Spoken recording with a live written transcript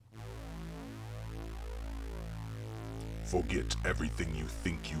Forget everything you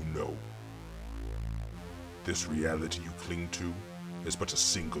think you know. This reality you cling to is but a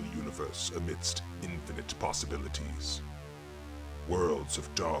single universe amidst infinite possibilities. Worlds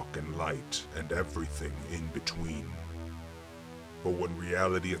of dark and light and everything in between. But when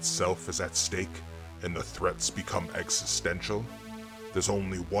reality itself is at stake and the threats become existential, there's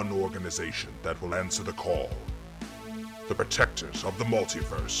only one organization that will answer the call. The protectors of the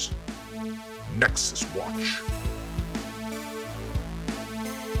multiverse. Nexus Watch.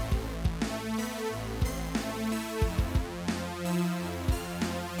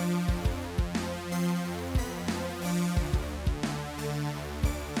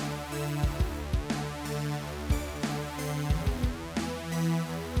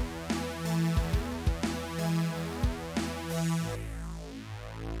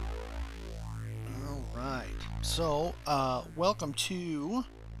 So, welcome to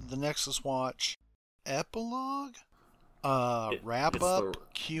the Nexus Watch epilogue,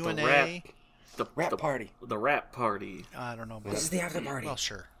 wrap-up, Q&A. The rap party. The rap party. I don't know about This is the after party. Well,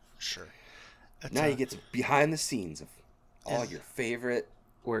 sure. Now you get behind the scenes of all your favorite...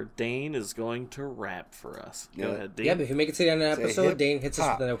 Where Dane is going to rap for us. Go ahead, Dane. Yeah, but if you make it to the end of the episode, Dane hits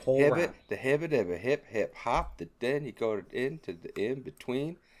us with a whole rap. The hip hop, then you go into the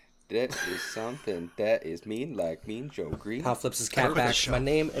in-between. That is something that is mean, like Mean Joe Green. Pal flips his cat back. My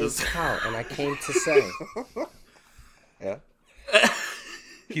name is Pal, and I came to say. Yeah.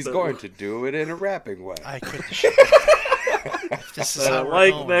 He's going to do it in a rapping way. I quit the show. This is how I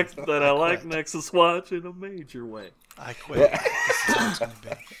like Nexus Watch in a major way. I quit. This is how it's going to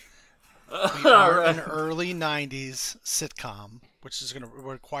be. We are an early 90s sitcom, which is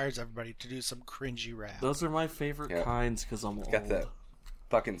requires everybody to do some cringy rap. Those are my favorite kinds because I'm old. Got that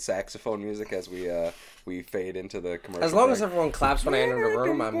fucking saxophone music as we fade into the commercial. As long as everyone claps when I enter the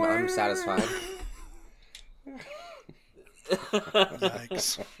room, I'm satisfied.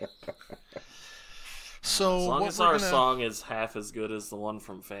 Yikes. So as long as our song is half as good as the one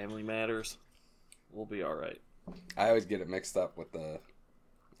from Family Matters, we'll be all right. I always get it mixed up with the.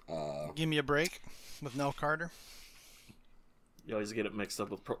 Give Me a Break with Nell Carter. You always get it mixed up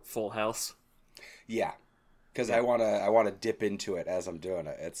with Full House. Yeah. Because I wanna dip into it as I'm doing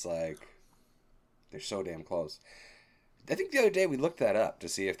it. It's like they're so damn close. I think the other day we looked that up to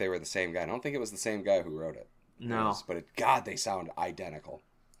see if they were the same guy. I don't think it was the same guy who wrote it. No, God, they sound identical.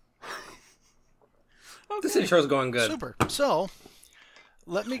 Okay. This intro's going good. Super. So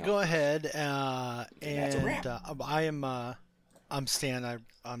let me go ahead and I'm Stan.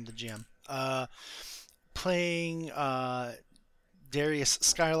 I'm the GM. Playing Darius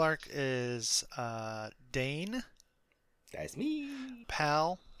Skylark is Dane. That's me.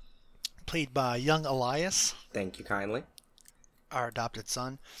 Pal, played by young Elias. Thank you kindly. Our adopted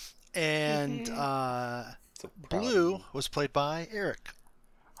son. And Blue was played by Eric.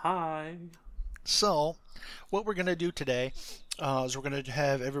 Hi. So, what we're going to do today is we're going to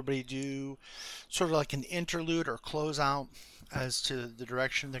have everybody do sort of like an interlude or closeout as to the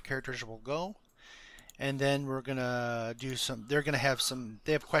direction the characters will go. And then we're going to do they're going to have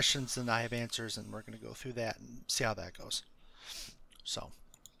they have questions and I have answers, and we're going to go through that and see how that goes. So,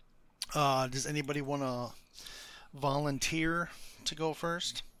 does anybody want to volunteer to go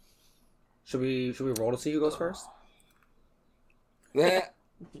first? Should we roll to see who goes first?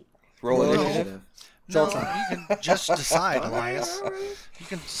 Roll initiative. No, you can just decide, Elias.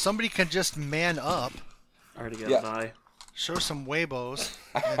 Somebody can just man up. I already got an eye. Show some Weibos.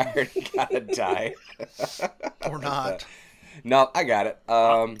 I already got a die. Or not. No, I got it.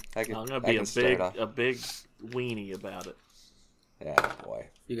 I'm gonna be a big weenie about it. Yeah, boy.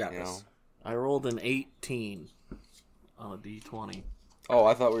 You got this. I rolled an 18 on a D20. Oh,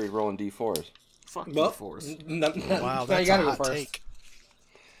 I thought we were rolling D4s. Fuck D4s. Wow, that's a hot take.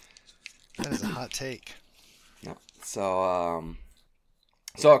 That is a hot take. No. So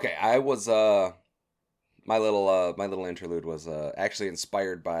okay, I was my little interlude was actually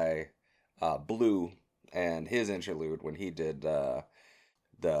inspired by Blue and his interlude when he did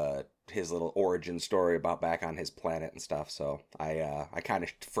his little origin story about back on his planet and stuff. So I kind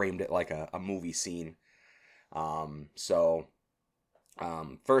of framed it like a movie scene.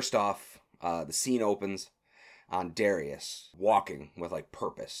 First off, the scene opens on Darius walking with like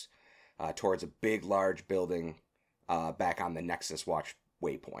purpose towards a big, large building back on the Nexus Watch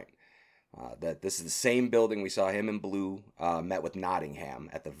waypoint. This is the same building we saw him and Blue met with Nottingham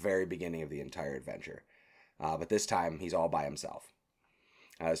at the very beginning of the entire adventure. But this time he's all by himself.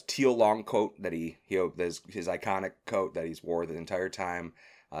 His teal long coat that his iconic coat that he's wore the entire time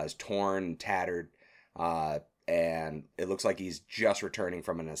is torn and tattered. and it looks like he's just returning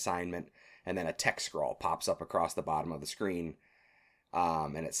from an assignment, and then a text scroll pops up across the bottom of the screen,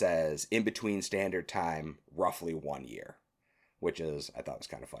 and it says, in between standard time, roughly 1 year, which I thought was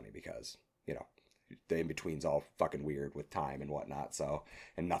kind of funny because, the in-between's all fucking weird with time and whatnot, so,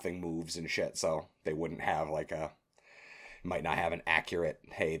 and nothing moves and shit, so they wouldn't have might not have an accurate,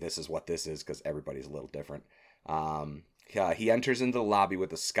 hey, this is what this is, because everybody's a little different. He enters into the lobby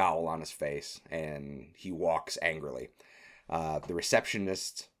with a scowl on his face, and he walks angrily. The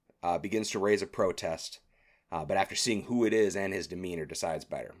receptionist begins to raise a protest, but after seeing who it is and his demeanor, decides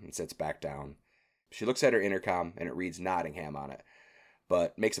better and sits back down. She looks at her intercom, and it reads Nottingham on it,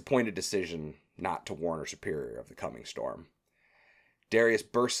 but makes a pointed decision not to warn her superior of the coming storm. Darius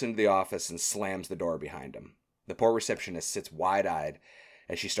bursts into the office and slams the door behind him. The poor receptionist sits wide-eyed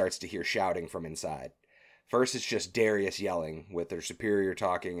as she starts to hear shouting from inside. First, it's just Darius yelling, with her superior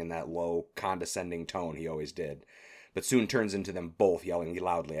talking in that low, condescending tone he always did, but soon turns into them both yelling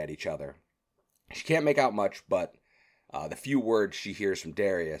loudly at each other. She can't make out much, but the few words she hears from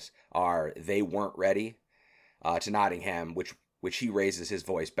Darius are, "They weren't ready," to Nottingham, which he raises his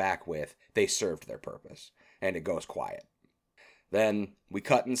voice back with, "They served their purpose," and it goes quiet. Then we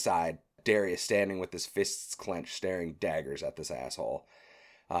cut inside, Darius standing with his fists clenched, staring daggers at this asshole,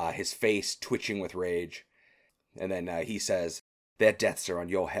 his face twitching with rage. And then he says, "Their deaths are on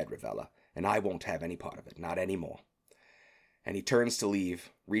your head, Ravella, and I won't have any part of it, not anymore." And he turns to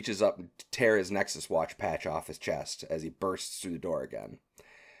leave, reaches up and tear his Nexus watch patch off his chest as he bursts through the door again.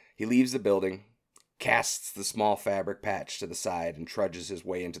 He leaves the building, casts the small fabric patch to the side, and trudges his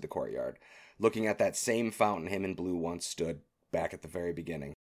way into the courtyard, looking at that same fountain him and Blue once stood back at the very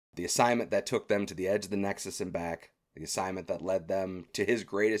beginning. The assignment that took them to the edge of the Nexus and back, the assignment that led them to his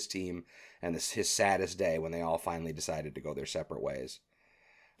greatest team, and his saddest day when they all finally decided to go their separate ways.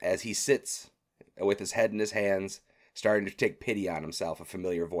 As he sits with his head in his hands, starting to take pity on himself, a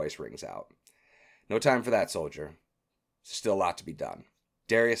familiar voice rings out. "No time for that, soldier. Still a lot to be done."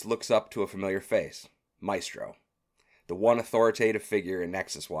 Darius looks up to a familiar face, Maestro, the one authoritative figure in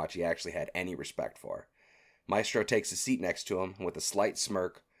Nexus Watch he actually had any respect for. Maestro takes a seat next to him, and with a slight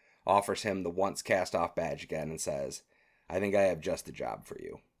smirk, offers him the once cast-off badge again and says, "I think I have just the job for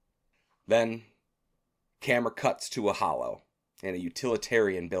you." Then, camera cuts to a hollow in a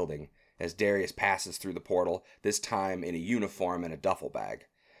utilitarian building as Darius passes through the portal, this time in a uniform and a duffel bag,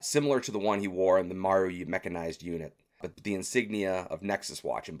 similar to the one he wore in the Maru mechanized unit, but the insignia of Nexus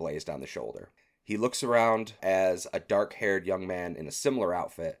Watch emblazed on the shoulder. He looks around as a dark-haired young man in a similar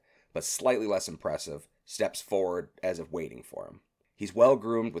outfit, but slightly less impressive, steps forward as if waiting for him. He's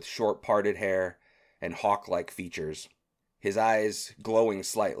well-groomed with short parted hair and hawk-like features, his eyes glowing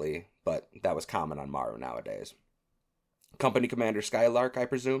slightly, but that was common on Maru nowadays. "Company Commander Skylark, I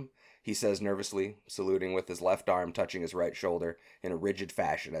presume?" he says nervously, saluting with his left arm touching his right shoulder in a rigid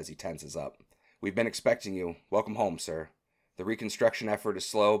fashion as he tenses up. "We've been expecting you. Welcome home, sir. The reconstruction effort is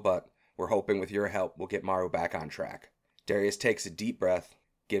slow, but we're hoping with your help we'll get Maru back on track." Darius takes a deep breath,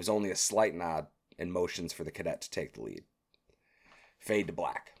 gives only a slight nod, and motions for the cadet to take the lead. Fade to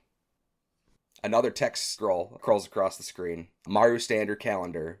black. Another text scroll crawls across the screen. Maru Standard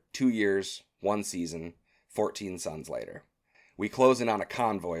Calendar, 2 years, 1 season, 14 suns later. We close in on a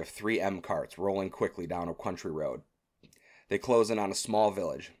convoy of 3 M carts rolling quickly down a country road. They close in on a small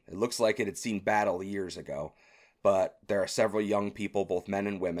village. It looks like it had seen battle years ago, but there are several young people, both men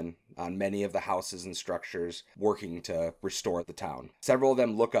and women, on many of the houses and structures working to restore the town. Several of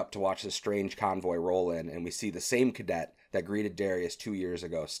them look up to watch the strange convoy roll in, and we see the same cadet that greeted Darius 2 years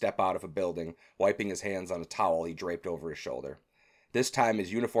ago step out of a building, wiping his hands on a towel he draped over his shoulder. This time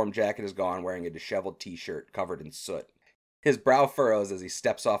his uniform jacket is gone, wearing a disheveled t-shirt covered in soot. His brow furrows as he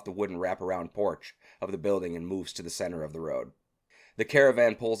steps off the wooden wraparound porch of the building and moves to the center of the road. The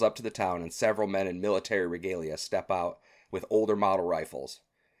caravan pulls up to the town, and several men in military regalia step out with older model rifles,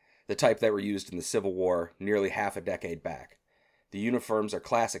 the type that were used in the Civil War nearly half a decade back. The uniforms are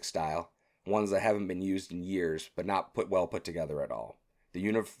classic style, ones that haven't been used in years, but not well put together at all. The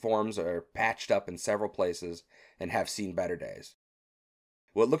uniforms are patched up in several places and have seen better days.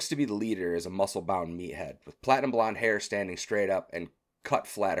 What looks to be the leader is a muscle-bound meathead, with platinum blonde hair standing straight up and cut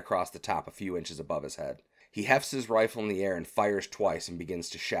flat across the top a few inches above his head. He hefts his rifle in the air and fires twice and begins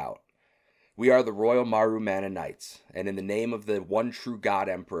to shout. "We are the Royal Maru Mana Knights, and in the name of the one true God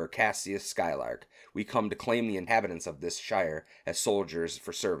Emperor Cassius Skylark, we come to claim the inhabitants of this shire as soldiers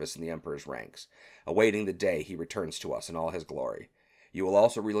for service in the Emperor's ranks, awaiting the day he returns to us in all his glory. You will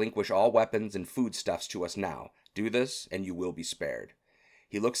also relinquish all weapons and foodstuffs to us now. Do this, and you will be spared."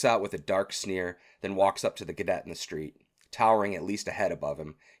 He looks out with a dark sneer, then walks up to the cadet in the street. Towering at least a head above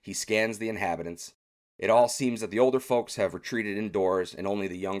him, he scans the inhabitants, It all seems that the older folks have retreated indoors and only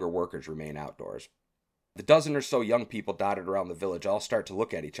the younger workers remain outdoors. The dozen or so young people dotted around the village all start to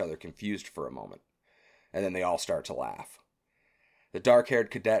look at each other confused for a moment, and then they all start to laugh. The dark-haired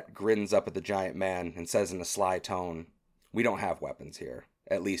cadet grins up at the giant man and says in a sly tone, "We don't have weapons here,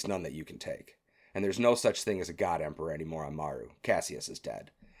 at least none that you can take. And there's no such thing as a god emperor anymore on Maru. Cassius is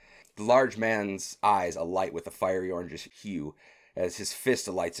dead." The large man's eyes alight with a fiery orange hue as his fist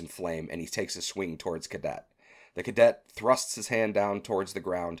alights in flame and he takes a swing towards Cadet. The cadet thrusts his hand down towards the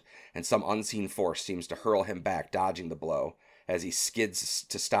ground, and some unseen force seems to hurl him back, dodging the blow, as he skids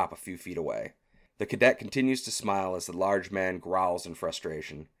to stop a few feet away. The cadet continues to smile as the large man growls in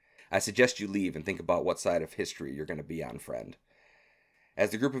frustration. "I suggest you leave and think about what side of history you're going to be on, friend."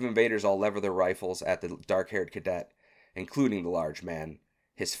 As the group of invaders all lever their rifles at the dark-haired cadet, including the large man,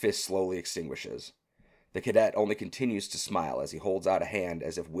 his fist slowly extinguishes. The cadet only continues to smile as he holds out a hand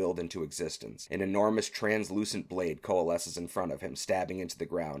as if willed into existence. An enormous translucent blade coalesces in front of him, stabbing into the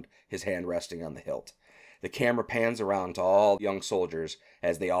ground, his hand resting on the hilt. The camera pans around to all young soldiers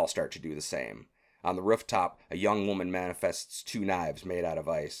as they all start to do the same. On the rooftop, a young woman manifests 2 knives made out of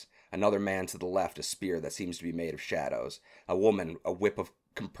ice. Another man to the left, a spear that seems to be made of shadows. A woman, a whip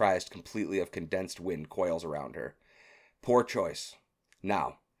comprised completely of condensed wind coils around her. Poor choice.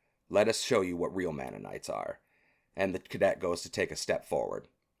 Now, let us show you what real Mannonites are. And the cadet goes to take a step forward.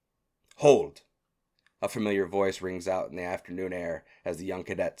 "Hold!" A familiar voice rings out in the afternoon air as the young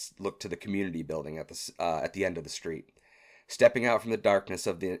cadets look to the community building at the end of the street. Stepping out from the darkness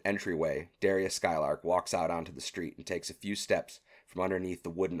of the entryway, Darius Skylark walks out onto the street and takes a few steps from underneath the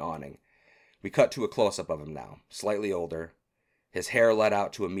wooden awning. We cut to a close-up of him now, slightly older. His hair let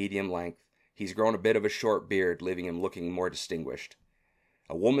out to a medium length. He's grown a bit of a short beard, leaving him looking more distinguished.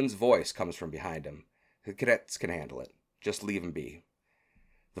 A woman's voice comes from behind him. The cadets can handle it. Just leave him be.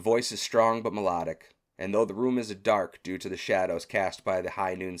 The voice is strong but melodic, and though the room is dark due to the shadows cast by the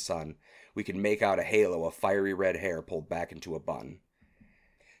high noon sun, we can make out a halo of fiery red hair pulled back into a bun.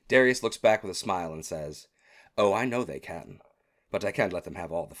 Darius looks back with a smile and says, "Oh, I know they can. But I can't let them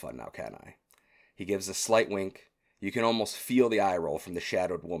have all the fun now, can I?" He gives a slight wink. You can almost feel the eye roll from the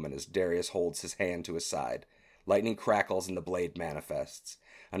shadowed woman as Darius holds his hand to his side. Lightning crackles and the blade manifests.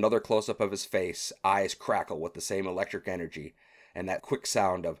 Another close-up of his face, eyes crackle with the same electric energy, and that quick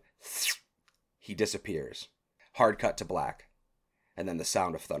sound of he disappears. Hard cut to black. And then the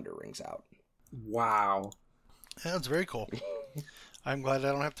sound of thunder rings out. Wow. Yeah, that's very cool. I'm glad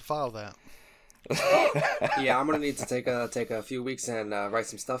I don't have to follow that. Yeah, I'm gonna need to take a few weeks and write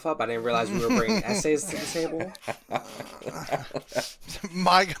some stuff up. I didn't realize we were bringing essays to the table.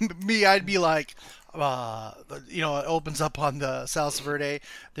 I'd be like, it opens up on the Salsa Verde.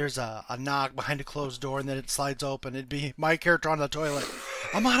 There's a knock behind a closed door, and then it slides open. It'd be my character on the toilet.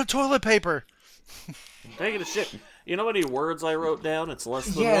 "I'm out of toilet paper." Taking a shit. You know how many words I wrote down? It's less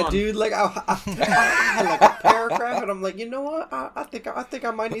than Yeah, one. dude. Like I had like a paragraph, and I'm like, you know what? I think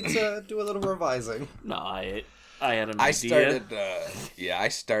I might need to do a little revising. No, I had an I idea.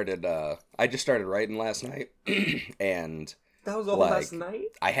 I just started writing last night, and That was all like, last night.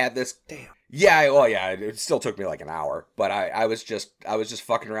 I had this. Damn. Yeah, it still took me like an hour, but I was just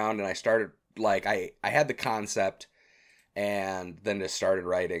fucking around, and I started like I had the concept, and then just started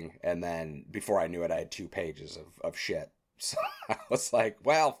writing, and then before I knew it, I had 2 pages of shit. So I was like,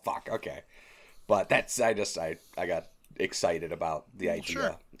 well, fuck, okay. But I got excited about the idea.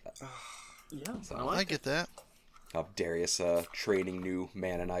 Sure. Yeah, So, I I like get that. of Darius training new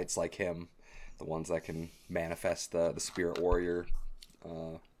Mannonites like him, the ones that can manifest the spirit warrior.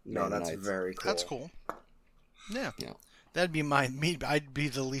 No, that's Mannonites. very cool. That's cool. Yeah. Yeah. That'd be I'd be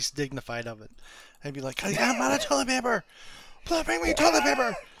the least dignified of it. I'd be like, "I'm out of toilet paper. Please bring me toilet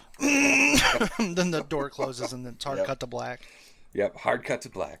paper." Then the door closes and then it's hard Yep. cut to black. Yep, hard cut to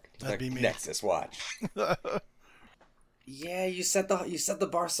black. That'd be me. Nexus watch. Yeah, you set the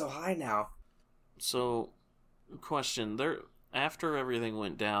bar so high now. So, question: after everything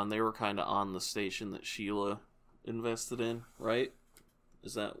went down, they were kind of on the station that Sheila invested in, right?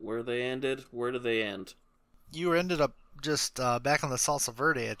 Is that where they ended? Where did they end? You ended up just back on the Salsa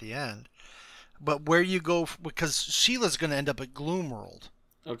Verde at the end. But where you go, because Sheila's going to end up at Gloomworld.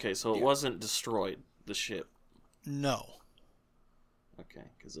 Okay, so it wasn't destroyed, the ship. No. Okay,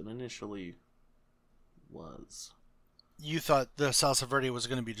 because it initially was. You thought the Salsa Verde was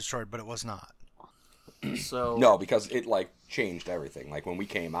going to be destroyed, but it was not. So No, because it like changed everything. Like when we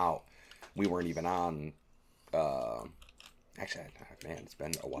came out, we weren't even on. Actually, man, it's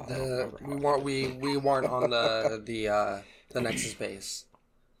been a while. I don't remember how We weren't on the Nexus base.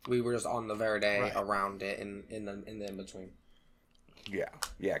 We were just on the Verde Right. around it in the in between. Yeah,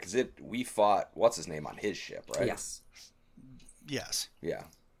 because we fought what's his name on his ship, right? Yes. Yes. Yeah.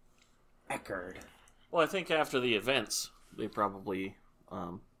 Eckerd. Well, I think after the events, they probably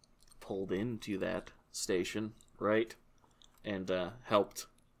pulled into that station, right? And helped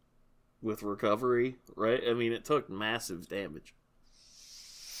with recovery, right? I mean, it took massive damage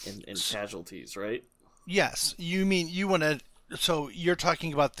and casualties, right? Yes. You mean you want to... So you're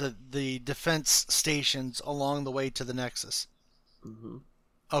talking about the defense stations along the way to the Nexus. Mm-hmm.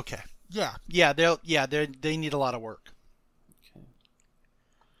 Okay. Yeah. They need a lot of work. Okay.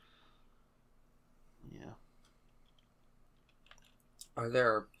 Yeah. Are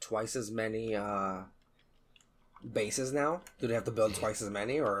there twice as many bases now? Do they have to build twice as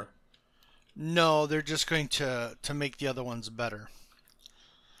many, or? No, they're just going to make the other ones better.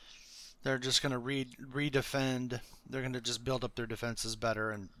 They're just going to redefend. They're going to just build up their defenses better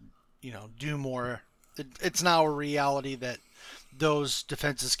and, do more. It's now a reality that those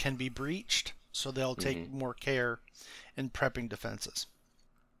defenses can be breached, so they'll take more care in prepping defenses.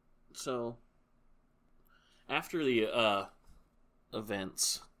 So, after the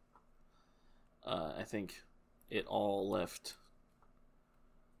events, I think it all left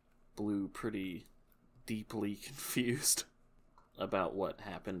Blue pretty deeply confused about what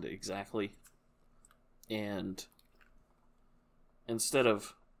happened exactly. And instead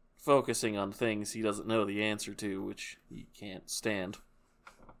of focusing on things he doesn't know the answer to, which he can't stand,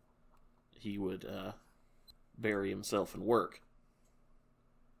 he would bury himself in work,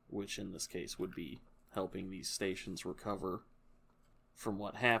 which in this case would be helping these stations recover from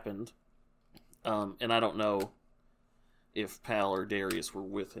what happened. And I don't know if Pal or Darius were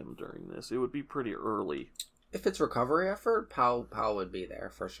with him during this. It would be pretty early. If it's recovery effort, Pal would be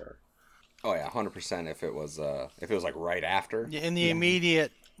there for sure. Oh yeah, 100%. If it was like right after. Yeah, in the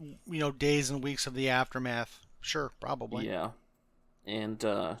immediate, days and weeks of the aftermath, sure, probably. Yeah, and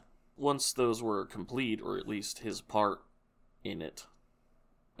once those were complete, or at least his part in it,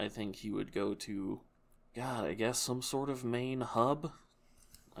 I think he would go to, I guess some sort of main hub.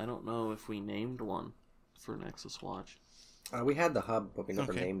 I don't know if we named one for Nexus Watch. We had the hub, but we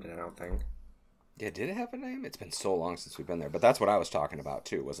never named it, I don't think. Yeah, did it have a name? It's been so long since we've been there. But that's what I was talking about,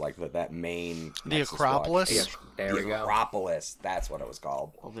 too, was like that main... The Nexus Acropolis? Watch. Yeah, there we The go. Acropolis, that's what it was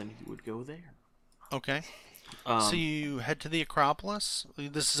called. Well, then he would go there. Okay. So you head to the Acropolis?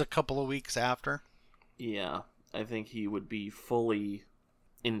 This is a couple of weeks after? Yeah, I think he would be fully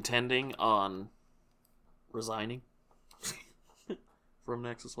intending on resigning from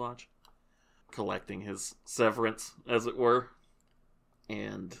Nexus Watch, collecting his severance, as it were.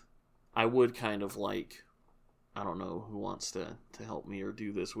 And I would kind of like, I don't know who wants to help me or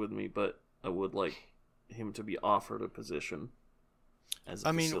do this with me, but I would like him to be offered a position as a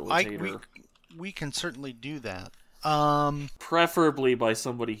facilitator. We can certainly do that. Preferably by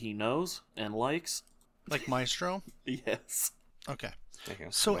somebody he knows and likes. Like Maestro? Yes. Okay. There you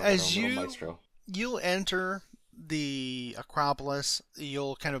go. So Well, as little you... Maestro. You'll enter the Acropolis.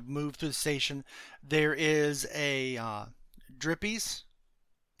 You'll kind of move through the station. There is a Drippy's.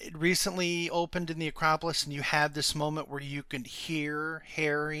 It recently opened in the Acropolis, and you have this moment where you can hear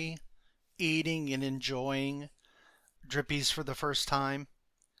Harry eating and enjoying Drippy's for the first time.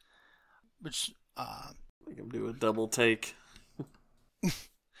 Which, Make him do a double take.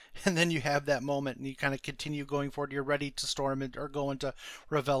 and then you have that moment, and you kind of continue going forward. You're ready to storm it or go into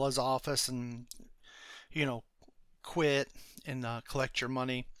Ravella's office and, quit and collect your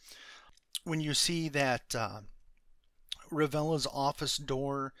money. When you see that Ravella's office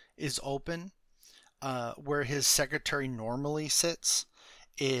door is open, where his secretary normally sits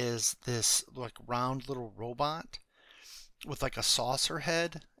is this like round little robot with like a saucer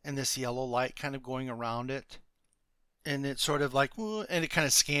head and this yellow light kind of going around it. And it's sort of like, and it kind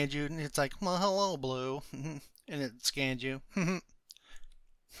of scans you, and it's like, well, hello, Blue. And it scans you.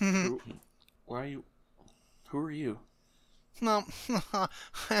 Why are you? Who are you? No,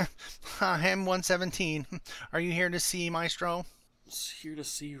 I'm 117. Are you here to see Maestro? Here to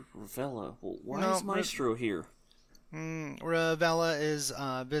see Ravella. Well, why No, is Maestro here? Ravella is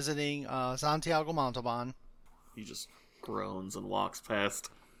visiting Santiago Montalban. He just groans and walks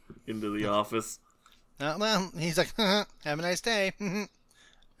past into the office. Well, he's like, have a nice day.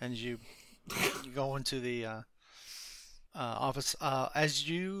 And you go into the office. As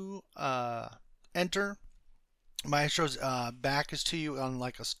you enter, Maestro's back is to you on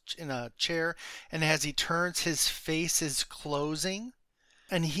in a chair, and as he turns, his face is closing,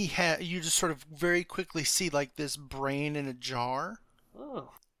 and you just sort of very quickly see like this brain in a jar. Oh.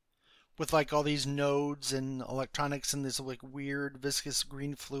 With like all these nodes and electronics and this like weird viscous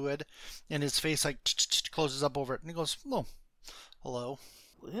green fluid, and his face like closes up over it, and he goes, "Oh, Hello?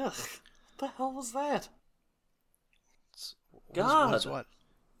 Ugh. What the hell was that? What God. was what?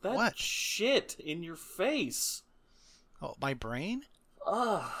 That What? shit in your face. Oh, my brain?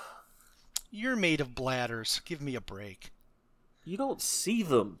 Ugh. You're made of bladders. Give me a break. You don't see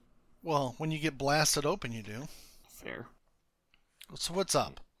them. Well, when you get blasted open, you do. Fair. So what's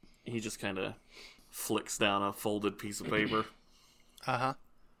up? He just kind of flicks down a folded piece of paper. Uh-huh.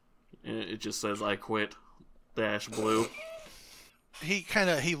 And it just says, I quit. -blue.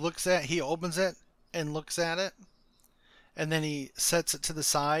 He opens it and looks at it. And then he sets it to the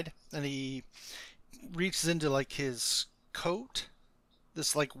side and he reaches into like his coat,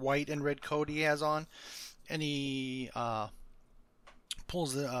 this like white and red coat he has on, and he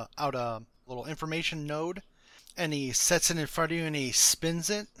pulls out a little information node and he sets it in front of you and he spins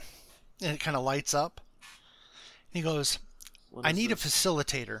it and it kind of lights up. And he goes, I need a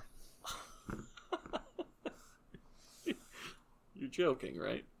facilitator. You're joking,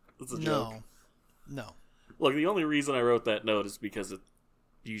 right? It's a joke. No. Look, the only reason I wrote that note is because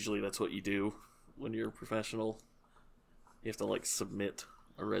usually that's what you do when you're a professional. You have to, like, submit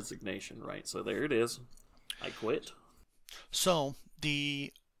a resignation, right? So there it is. I quit. So,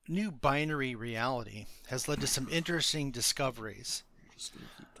 the new binary reality has led to some interesting discoveries, Just gonna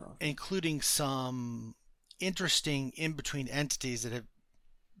keep talking. including some interesting in-between entities that have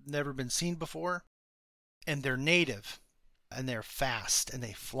never been seen before, and they're native, and they're fast, and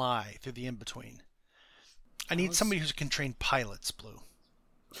they fly through the in-between. I need somebody who can train pilots, Blue.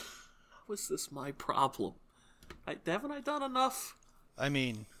 How is this my problem? Haven't I done enough? I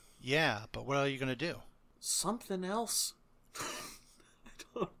mean, yeah, but what are you going to do? Something else?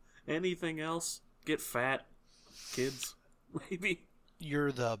 Anything else? Get fat? Kids? Maybe?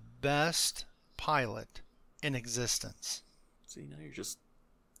 You're the best pilot in existence. See, now you're just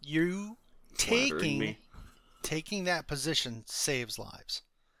You flattering me. taking that position saves lives.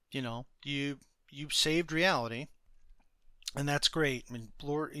 You know, you've saved reality, and that's great. I mean,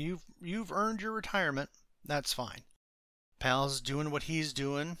 Blur, you've earned your retirement. That's fine. Pal's doing what he's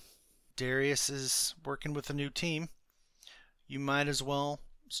doing. Darius is working with a new team. You might as well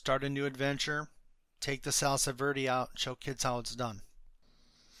start a new adventure. Take the Salsa Verde out and show kids how it's done.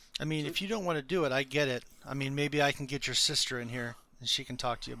 I mean, if you don't want to do it, I get it. I mean, maybe I can get your sister in here and she can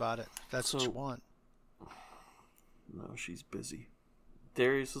talk to you about it. If that's what you want. No, she's busy.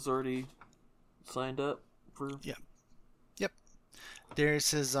 Darius has already signed up for... Yep.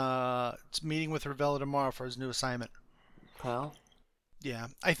 Darius is meeting with Ravella tomorrow for his new assignment. Pal? Yeah,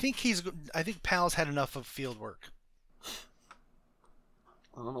 I think Pal's had enough of field work.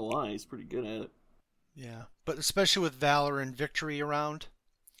 I don't know why, he's pretty good at it. Yeah, but especially with Valor and Victory around,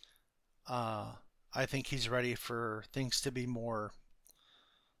 I think he's ready for things to be more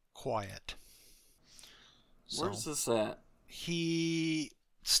quiet. Where's this at? He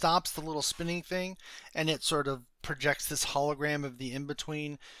stops the little spinning thing, and it sort of projects this hologram of the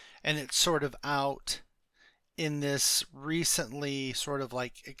in-between, and it's sort of out in this recently sort of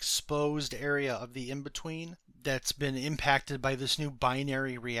like exposed area of the in-between that's been impacted by this new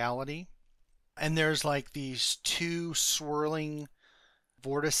binary reality. And there's like these two swirling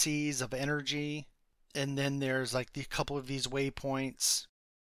vortices of energy, and then there's like the couple of these waypoints.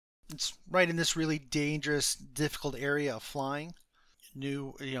 It's right in this really dangerous, difficult area of flying.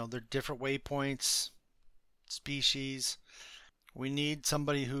 They're different waypoints, species. We need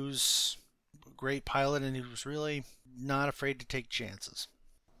somebody who's a great pilot and who's really not afraid to take chances.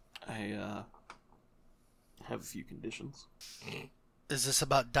 I have a few conditions. Is this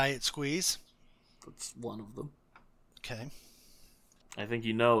about Diet Squeeze? That's one of them. Okay. I think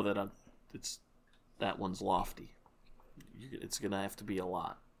you know that that one's lofty. It's gonna have to be a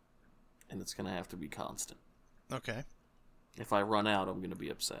lot, and it's gonna have to be constant. Okay. If I run out, I'm gonna be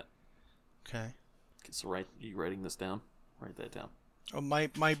upset. Okay. So you writing this down? Write that down. Oh, my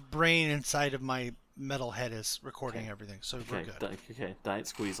brain inside of my metal head is recording Okay. everything, so we're good. Okay. Diet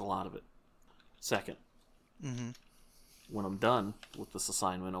Squeeze, a lot of it. Second. Mm-hmm. When I'm done with this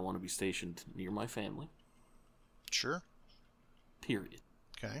assignment, I want to be stationed near my family. Sure. Period.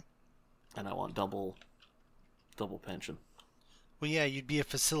 Okay. And I want double pension. Well, yeah, you'd be a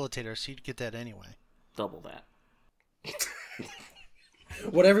facilitator, so you'd get that anyway. Double that.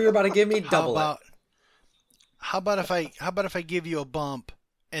 Whatever you're about to give me, double it. How about if I give you a bump,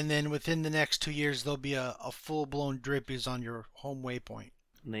 and then within the next 2 years there'll be a full-blown drippies on your home waypoint?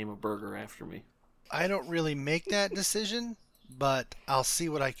 Name a burger after me. I don't really make that decision, but I'll see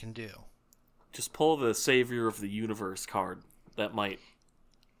what I can do. Just pull the Savior of the Universe card. That might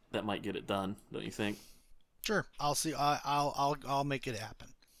get it done, don't you think? Sure, I'll see. I'll make it happen.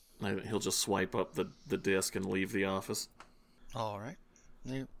 He'll just swipe up the disc and leave the office. All right.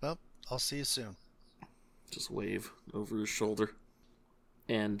 Well, I'll see you soon. Just wave over his shoulder.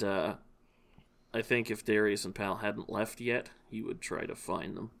 And I think if Darius and Pal hadn't left yet, he would try to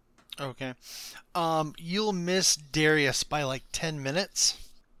find them. Okay. You'll miss Darius by like 10 minutes.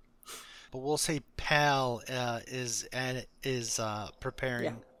 But we'll say Pal is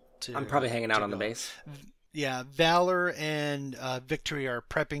preparing to. I'm probably hanging out on go. the base. Yeah, Valor and Victory are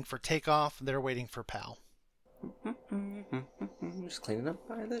prepping for takeoff. They're waiting for Pal. Just cleaning up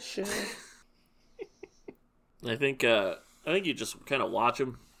by the ship. I think you just kind of watch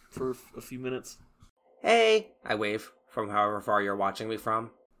him for a few minutes. Hey! I wave from however far you're watching me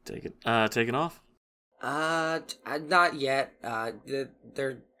from. Taking off? Not yet.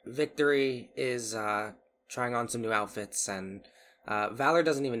 Their Victory is trying on some new outfits, and Valor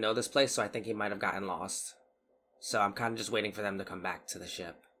doesn't even know this place, so I think he might have gotten lost. So I'm kind of just waiting for them to come back to the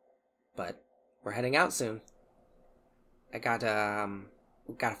ship. But we're heading out soon. I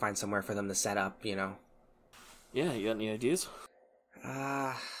gotta find somewhere for them to set up, you know. Yeah, you got any ideas?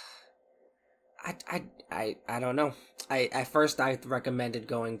 I don't know. At first I recommended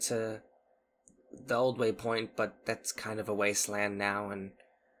going to the old waypoint, but that's kind of a wasteland now, and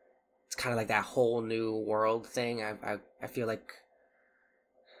it's kind of like that whole new world thing. I feel like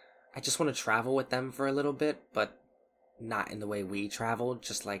I just want to travel with them for a little bit, but not in the way we traveled,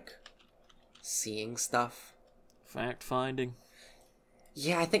 just like seeing stuff. Fact finding.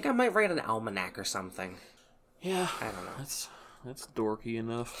 Yeah, I think I might write an almanac or something. Yeah, I don't know. That's dorky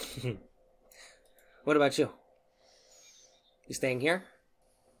enough. What about you? You staying here?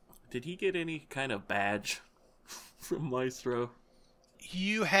 Did he get any kind of badge from Maestro?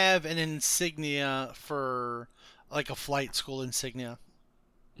 You have an insignia for like a flight school insignia.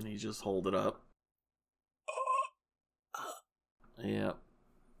 And he just hold it up. Yeah.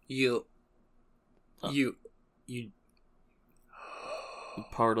 You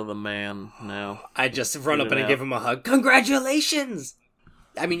Part of the man now. I just run Get up it and out. give him a hug. Congratulations!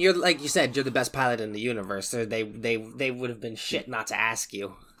 I mean, you're like you said, you're the best pilot in the universe. So they would have been shit not to ask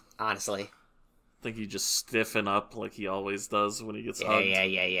you, honestly. I think he just stiffen up like he always does when he gets Yeah, hugged.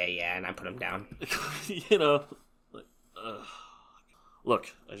 yeah, and I put him down. You know, like, look,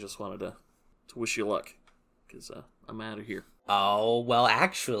 I just wanted to wish you luck, because I'm out of here. Oh, well,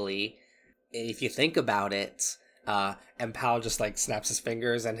 actually, if you think about it, and Pal just like snaps his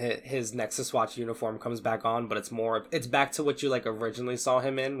fingers and his Nexus Watch uniform comes back on, but it's back to what you like originally saw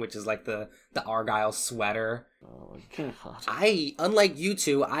him in, which is like the Argyle sweater. Oh my god. Unlike you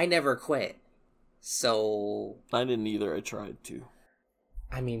two, I never quit. So, I didn't either, I tried to.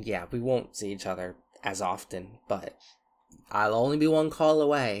 I mean, yeah, we won't see each other as often, but I'll only be one call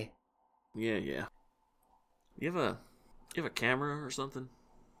away. Yeah. You have a camera or something?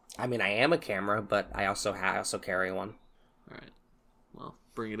 I mean, I am a camera, but I also carry one. Alright. Well,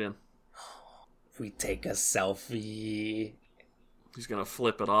 bring it in. We take a selfie. He's gonna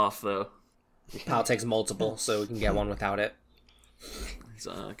flip it off, though. Pal takes multiple, so we can get one without it. He's,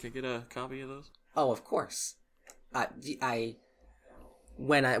 can I get a copy of those? Oh, of course.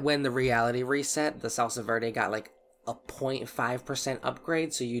 When the reality reset, the Salsa Verde got like a 0.5%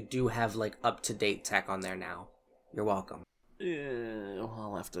 upgrade, so you do have like up-to-date tech on there now. You're welcome. Yeah,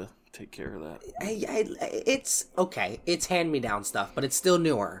 I'll have to take care of that. It's okay. It's hand-me-down stuff, but it's still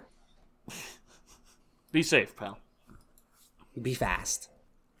newer. Be safe, pal. Be fast.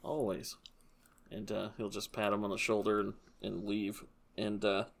 Always. And he'll just pat him on the shoulder and leave. And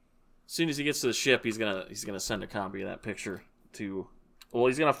as soon as he gets to the ship, he's gonna send a copy of that picture to. Well,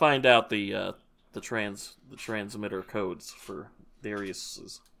 he's gonna find out the transmitter codes for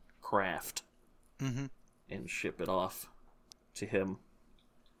Darius's craft, and ship it off to him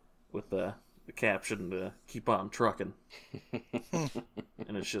with the caption to keep on trucking.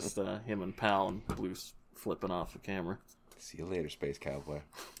 And it's just him and Pal and Blue flipping off the camera. See you later, Space Cowboy.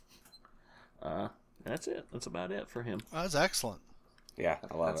 That's it. That's about it for him. That was excellent. Yeah,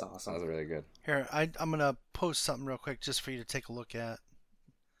 I love That's it. awesome. That was really good. Here, I'm going to post something real quick just for you to take a look at.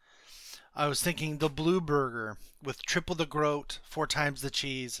 I was thinking the Blue Burger with triple the groat, 4 times the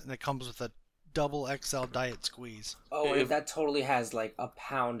cheese, and it comes with a double XL diet squeeze. Oh, and that totally has like a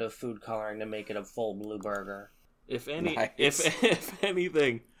pound of food coloring to make it a full Blue Burger. If any, Nice. if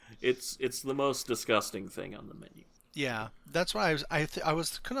anything, it's the most disgusting thing on the menu. Yeah, that's why I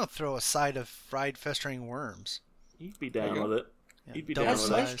was gonna throw a side of fried festering worms. He'd be down There you with it. Yeah, He'd be double down Has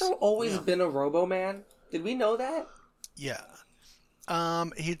with it. size. Maestro always Yeah. been a Robo-Man? Did we know that? Yeah.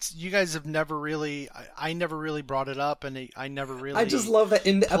 You guys have never really. I never really brought it up, and I never really. I just love that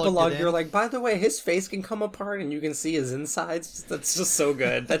in the plugged epilogue it you're in. like, by the way, his face can come apart and you can see his insides. That's just so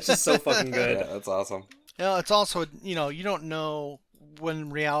good. That's just so fucking good. Yeah, that's awesome. Well, it's also, you don't know when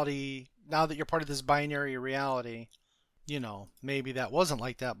reality, now that you're part of this binary reality, maybe that wasn't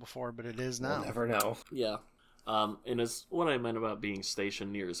like that before, but it is now. We'll never know. Yeah. And it's what I meant about being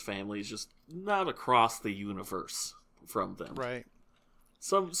stationed near his family is just not across the universe from them. Right.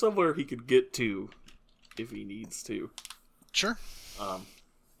 Somewhere he could get to if he needs to. Sure.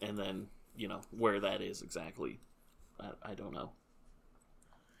 And then, where that is exactly, I don't know.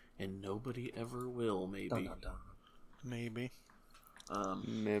 And nobody ever will, maybe. Dun, dun, dun. Maybe.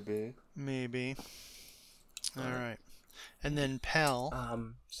 Maybe. All right. And then Pell.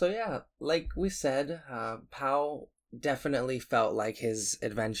 So yeah, like we said, Pow definitely felt like his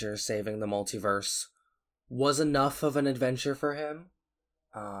adventure saving the multiverse was enough of an adventure for him.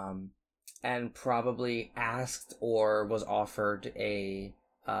 And probably asked or was offered a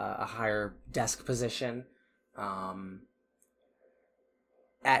higher desk position.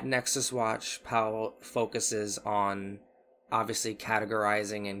 At Nexus Watch, Powell focuses on obviously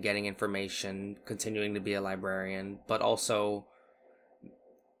categorizing and getting information, continuing to be a librarian, but also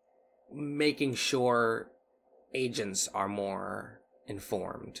making sure agents are more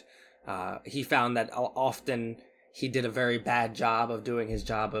informed. He found that often he did a very bad job of doing his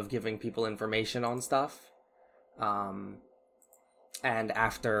job of giving people information on stuff. And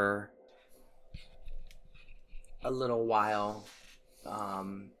after a little while,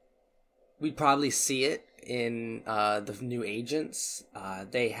 we'd probably see it in the new agents.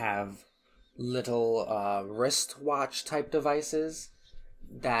 They have little wristwatch type devices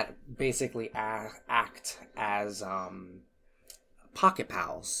that basically act as pocket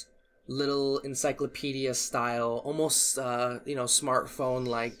pals. Little encyclopedia style, almost smartphone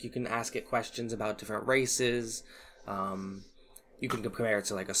like. You can ask it questions about different races. You can compare it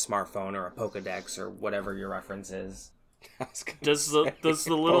to like a smartphone or a Pokedex or whatever your reference is. Does the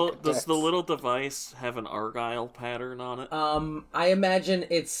little device have an Argyle pattern on it? I imagine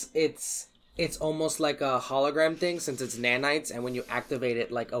it's almost like a hologram thing since it's nanites, and when you activate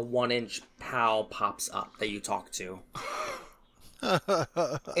it, like a 1-inch PAL pops up that you talk to.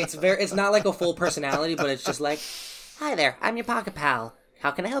 It's not like a full personality, but it's just like, "Hi there, I'm your Pocket Pal. How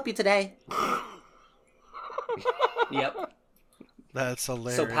can I help you today?" Yep. That's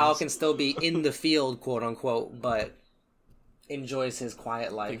hilarious. So Pal can still be in the field, quote unquote, but enjoys his quiet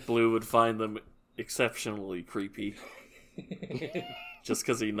I think life. Blue would find them exceptionally creepy. Just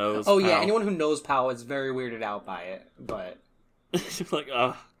because he knows. Oh yeah, Pal. anyone who knows Pal is very weirded out by it, but Like,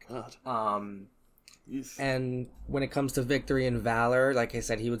 oh god. And when it comes to Victory and Valor, like I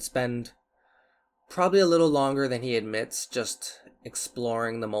said, he would spend probably a little longer than he admits just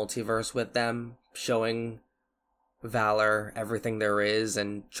exploring the multiverse with them, showing Valor everything there is,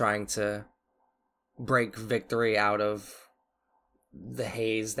 and trying to break Victory out of the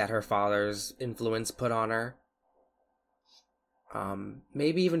haze that her father's influence put on her.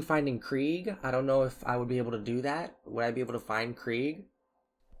 Maybe even finding Krieg. I don't know if I would be able to do that. Would I be able to find Krieg?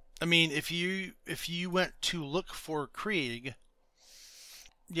 I mean, if you went to look for Krieg,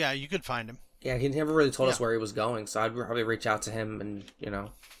 yeah, you could find him. Yeah, he never really told us where he was going, so I'd probably reach out to him, and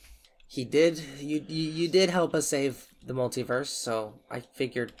he did. You did help us save the multiverse, so I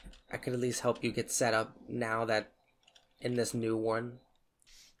figured I could at least help you get set up now that in this new one.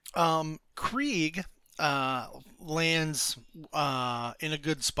 Krieg lands in a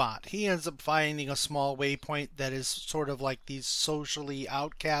good spot. He ends up finding a small waypoint that is sort of like these socially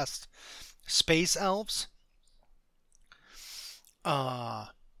outcast space elves.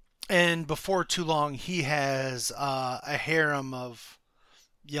 And before too long, he has a harem of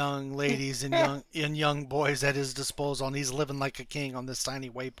young ladies and young boys at his disposal, and he's living like a king on this tiny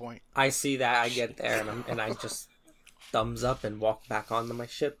waypoint. I see that. I get there, and I just thumbs up and walk back onto my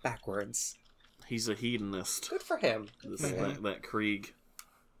ship backwards. He's a hedonist. Good for him. That Krieg.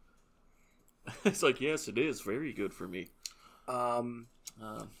 It's like, yes, it is very good for me.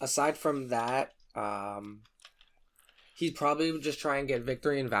 Aside from that, he'd probably just try and get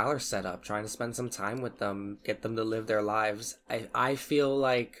Victory and Valor set up, trying to spend some time with them, get them to live their lives. I feel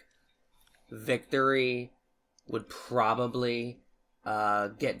like Victory would probably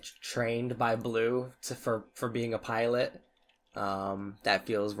get trained by Blue for being a pilot. That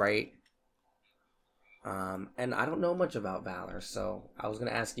feels right. And I don't know much about Valor, so I was going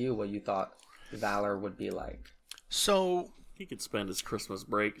to ask you what you thought Valor would be like. So He could spend his Christmas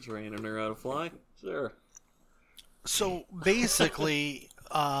break training her how to fly. Sure. So basically,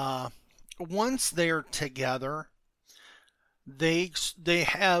 once they're together, they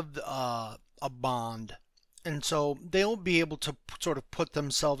have a bond, and so they'll be able to sort of put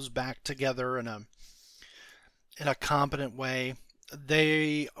themselves back together in a competent way.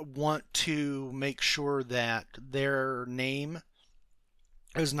 they want to make sure that their name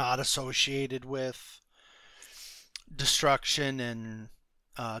is not associated with destruction and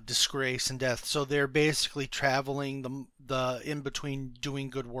disgrace and death. So they're basically traveling the in between doing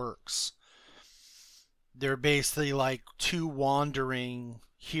good works. They're basically like two wandering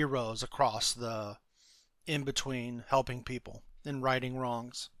heroes across the in between, helping people and righting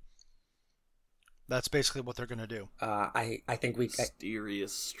wrongs. That's basically what they're going to do. I think we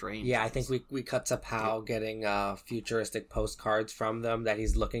Mysterious strangers. yeah, I think we cut to Pal getting futuristic postcards from them that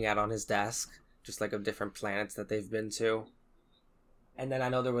he's looking at on his desk, just like of different planets that they've been to. And then I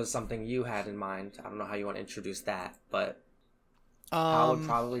know there was something you had in mind. I don't know how you want to introduce that, but Pal would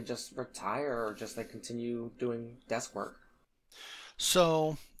probably just retire or just like continue doing desk work.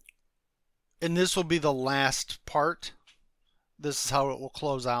 So, and this will be the last part. This is how it will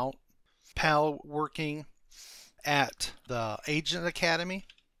close out. Pal working at the Agent Academy,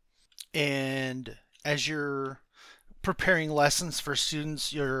 and as you're preparing lessons for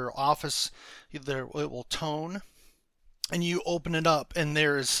students, your office it will tone, and you open it up, and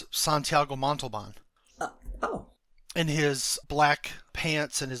there's Santiago Montalban Oh. in his black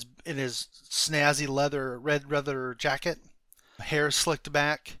pants and his snazzy red leather jacket, hair slicked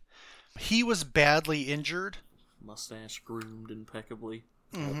back. He was badly injured. Mustache groomed impeccably.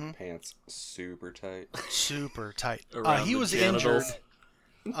 Mm-hmm. Pants super tight. Super tight. Around He the was genitals.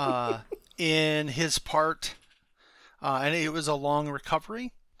 injured in his part, and it was a long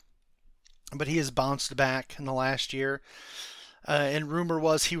recovery, but he has bounced back in the last year. And rumor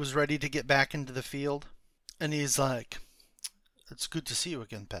was he was ready to get back into the field, and he's like, "It's good to see you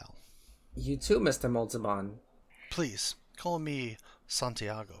again, pal. You too, Mr. Montalban. Please call me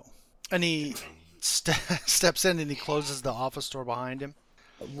Santiago." And he steps in and he closes the office door behind him.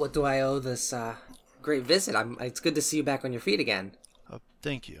 What do I owe this great visit? It's good to see you back on your feet again.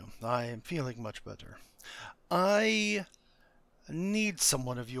 Thank you. I am feeling much better. I need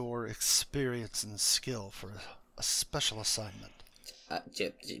someone of your experience and skill for a special assignment.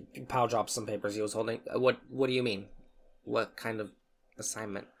 Pal drops some papers he was holding. What do you mean? What kind of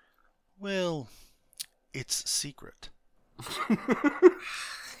assignment? Well, it's secret.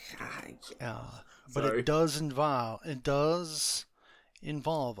 But Sorry. it does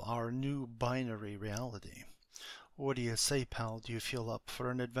involve our new binary reality. What do you say, pal? Do you feel up for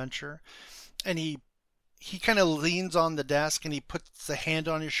an adventure? And he kind of leans on the desk and he puts a hand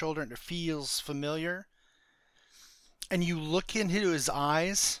on your shoulder and it feels familiar. And you look into his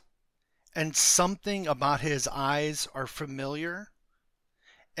eyes and something about his eyes are familiar.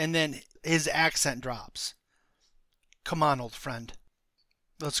 And then his accent drops. Come on, old friend.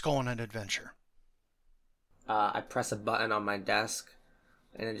 Let's go on an adventure. I press a button on my desk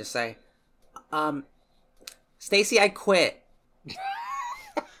and then just say, Stacy, I quit.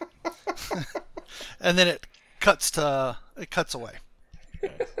 And then it cuts away. Yeah,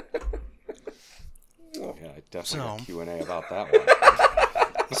 I definitely So- got Q&A about that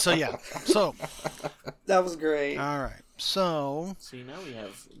one. So yeah. So That was great. all right. So See, now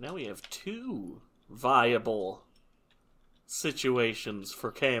we have two viable situations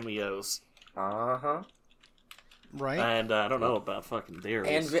for cameos. Uh-huh. right. And I don't know about fucking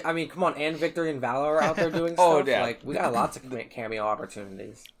Darius. And come on, and Victory and Valor are out there doing Oh, stuff. yeah. Like we got lots of cameo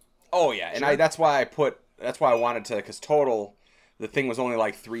opportunities. Oh yeah, and that's why I wanted to, because total, the thing was only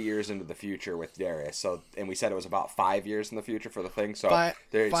like 3 years into the future with Darius. So, and we said it was about 5 years in the future for the thing. So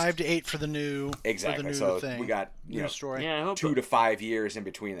there's 5 to 8 for the new exactly. For the new So thing. we got new story. Yeah, I hope 2 to 5 years in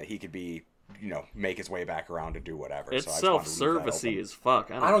between that he could be, make his way back around to do whatever. It's so I just wanted to leave that self-servicey open. as fuck.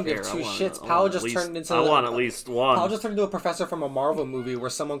 I don't give care. two I want- shits. I Paul want just at least- turned into I want at least one. Paul just turned into a professor from a Marvel movie where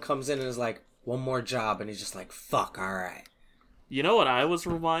someone comes in and is like, one more job, and he's just like, fuck, alright. You know what I was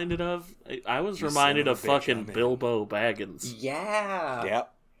reminded of? I was You reminded son of of a bitch, fucking I'm in. Bilbo Baggins. Yeah.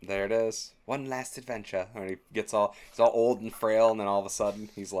 Yep, there it is. One last adventure. And he's all old and frail, and then all of a sudden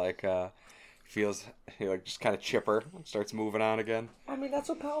he's like, just kind of chipper, starts moving on again. I mean, that's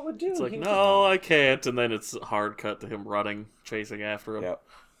what Paul would do. It's like, He would no, I can't. And then it's a hard cut to him running, chasing after him. Yep.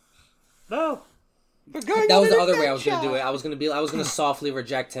 No. That was the other way I was gonna do it. I was gonna softly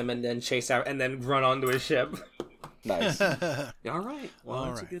reject him and then chase out and then run onto his ship. Nice. All right. Well, All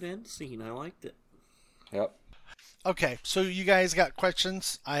that's right. a good end scene. I liked it. Yep. Okay, so you guys got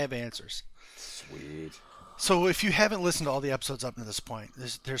questions? I have answers. Sweet. So if you haven't listened to all the episodes up to this point,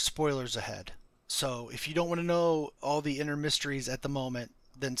 there's spoilers ahead. So if you don't want to know all the inner mysteries at the moment,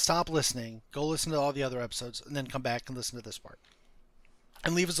 then stop listening, go listen to all the other episodes, and then come back and listen to this part.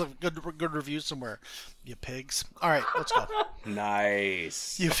 And leave us a good review somewhere, you pigs. All right, let's go.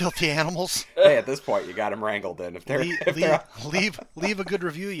 Nice. You filthy animals. Hey, at this point, you got them wrangled in. If they're, Leave a good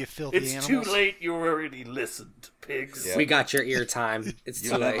review, you filthy It's animals. too late. You already listened, pigs. Yeah. We got your ear time. It's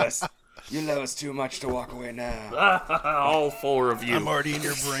you too love late. us. You love us too much to walk away now. All 4 of you. I'm already in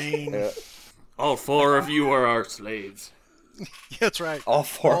your brain. Yeah. All 4 of you are our slaves. That's right. All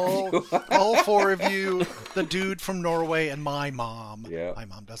 4 of you. All 4 of you, the dude from Norway, and my mom. Yeah. My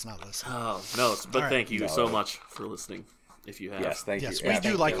mom does not listen. Oh, no, but All right. thank you No. so much for listening, if you have. Yes, thank Yes, you. we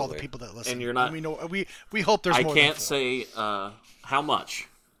do like all the Absolutely. people that listen. And you're not- We know. We hope there's I more. can't than 4. say how much,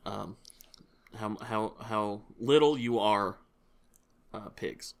 how little you are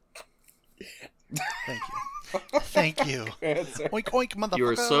pigs. Thank you. Thank you. Oink oink, motherfucker. You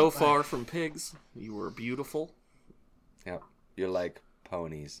are so far from pigs. You are beautiful. Yep. You're like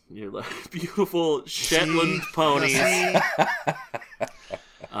ponies. You're like beautiful Shetland See? ponies. See?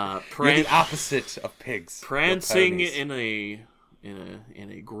 You're the opposite of pigs. prancing You're ponies.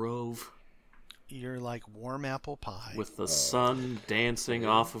 in a grove You're like warm apple pie. with the sun dancing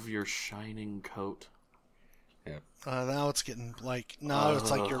off of your shining coat. Yep. Now it's getting like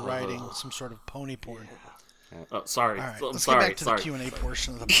it's like you're riding some sort of pony porn. Oh, sorry. All right, I'm let's sorry. get back to the Q&A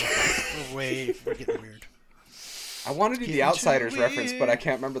portion of the book. We're getting weird. I want to do the Getting Outsiders too reference, but I weird.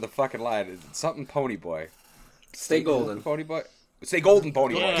 can't remember the fucking line. It's something Pony Boy. Stay golden. Pony Boy? Stay golden,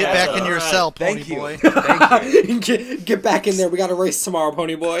 Pony Yeah. Boy. Get back in your Alright. cell, pony Thank you. boy. Thank you. get back in there. We got a race tomorrow,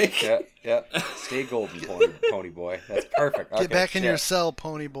 pony boy. Yeah, yeah. Stay golden, Pony Boy. That's perfect. Get back in your cell,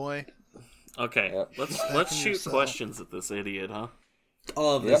 pony boy. Okay, Yep. let's in shoot yourself. questions at this idiot, huh?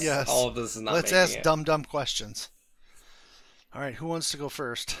 All of this. Yes. All of this is not. Let's making ask it. dumb questions. All right, who wants to go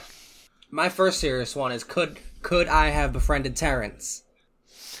first? My first serious one is could I have befriended Terrence?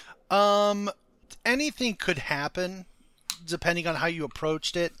 Anything could happen, depending on how you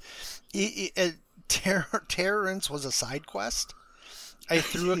approached it. Terrence was a side quest. I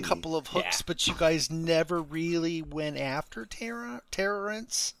threw a couple of hooks, but you guys never really went after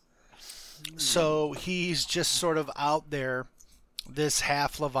Terrence. So he's just sort of out there, this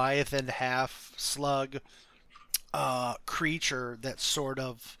half Leviathan, half slug creature that's sort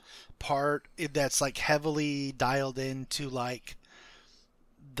of that's like heavily dialed into like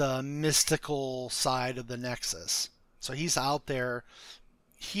the mystical side of the Nexus. So he's out there.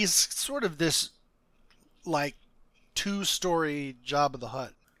 He's sort of this like 2-story Jabba the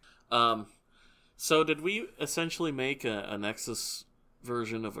Hutt. So did we essentially make a Nexus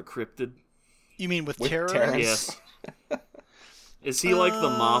version of a cryptid? You mean with Terrence? Terrence? Yes. Is he like the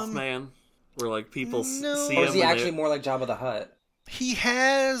Mothman, where like people no. see Or him? is he and actually they- more like Jabba the Hutt? He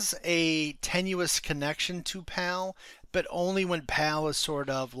has a tenuous connection to Pal, but only when Pal is sort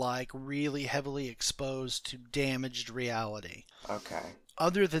of like really heavily exposed to damaged reality. Okay.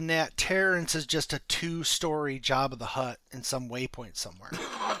 Other than that, Terrence is just a 2-story Jabba the Hutt in some waypoint somewhere.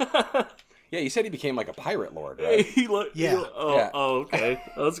 Yeah, you said he became like a pirate lord, right? Yeah. Oh, okay.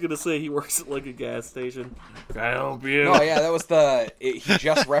 I was gonna say he works at like a gas station. Can I help you? No, yeah, that was he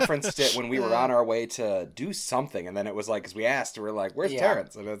just referenced it when we were on our way to do something, and then it was like, because we asked, we were like, where's Yeah.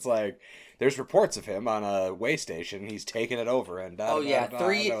 Terrence? And it's like, there's reports of him on a way station. He's taking it over, and Oh yeah, and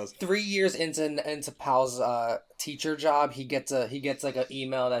that was- 3 years into Pal's teacher job, he gets like an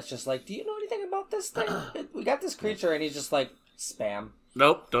email that's just like, do you know anything about this thing? We got this creature, and he's just like spam.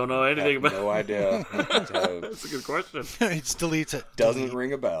 Nope, don't know anything about. no idea. That's a good question. He just deletes it. Doesn't Delete.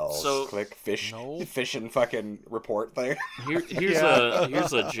 ring a bell. So- Click fish, No. fish and fucking report thing. Here's Yeah.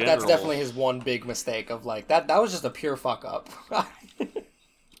 here's a general. That's definitely his one big mistake of like that was just a pure fuck up.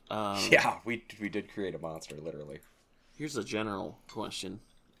 Yeah, we did create a monster, literally. Here's a general question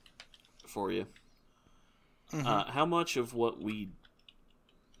for you. How much of what we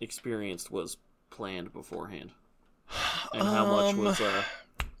experienced was planned beforehand, and how much was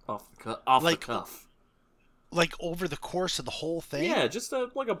off like- the cuff? Like over the course of the whole thing, Yeah, just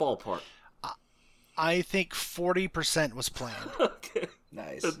like a ballpark. I think 40% was planned. Okay,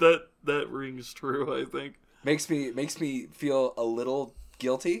 Nice. that rings true. I think. Makes me feel a little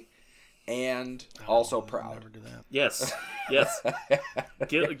guilty, and also proud. Never do that. Yes, yes.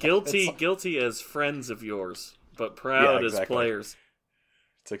 Guilty as friends of yours, but proud Yeah, as exactly. players.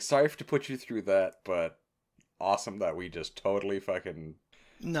 It's like, sorry to put you through that, but awesome that we just totally fucking...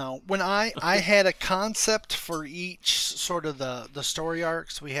 No, when I had a concept for each sort of the story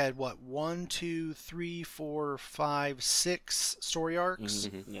arcs. We had what 1, 2, 3, 4, 5, 6 story arcs,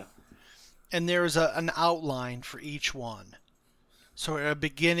 Yeah. and there's an outline for each one. So at a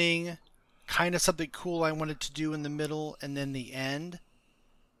beginning, kind of something cool I wanted to do in the middle, and then the end.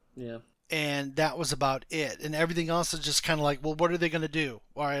 Yeah. and that was about it. And everything else is just kind of like, well, what are they going to do?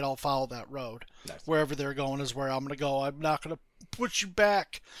 All right, I'll follow that road. Nice. Wherever they're going is where I'm going to go. I'm not going to put you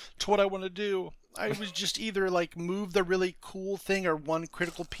back to what I want to do. I was just either like move the really cool thing or one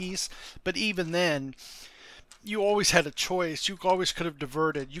critical piece. But even then, you always had a choice. You always could have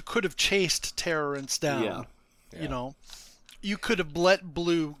diverted. You could have chased terrorists down. Yeah. You know, you could have let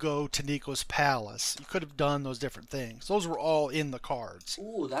Blue go to Nico's palace. You could have done those different things. Those were all in the cards.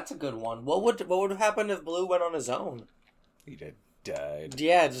 Ooh, that's a good one. What would happen if Blue went on his own? He'd have died.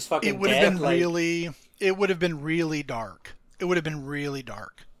 Yeah, just fucking It would dead. have been really dark. It would have been really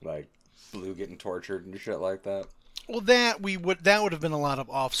dark. Like Blue getting tortured and shit like that. Well, that would have been a lot of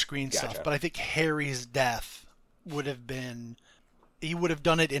off-screen Gotcha. stuff. But I think Harry's death would have been. He would have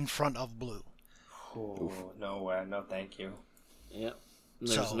done it in front of Blue. Ooh, no way. No, thank you. Yep.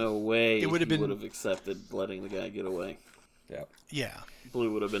 There's So, no way it would have he been- would have accepted letting the guy get away. Yep. Yeah. Blue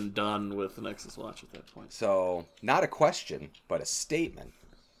would have been done with the Nexus Watch at that point. So, not a question, but a statement.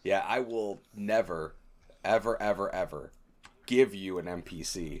 Yeah, I will never, ever, ever, ever give you an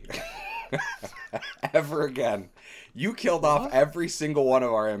NPC ever again. You killed off every single one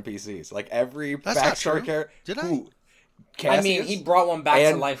of our NPCs. Like, every That's not backstory true. character. Did I? Who? I mean, Cassius he brought one back to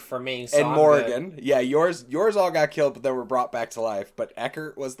and- life for me. So and I'm Morgan. good. Yeah, yours all got killed, but then were brought back to life. But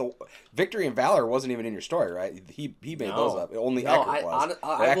Eckert was the... Victory and Valor wasn't even in your story, right? He made those up. Only No, Eckert was.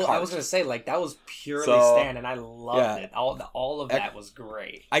 I was Eckhart. gonna say like that was purely So, Stan, and I loved yeah. it. All of that was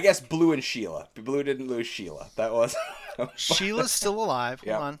great. I guess Blue and Sheila. Blue didn't lose Sheila. That was... Sheila's still alive.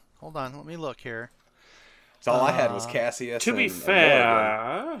 Yep. Hold on. Let me look here. So all I had was Cassius To be and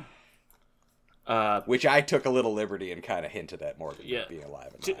Morgan, fair, which I took a little liberty and kind of hinted at Morgan Yeah. being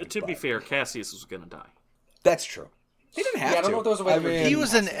alive. And to dying, be but fair, Cassius was gonna die. That's true. He didn't have Yeah, I to. don't know if there was a way to redeem He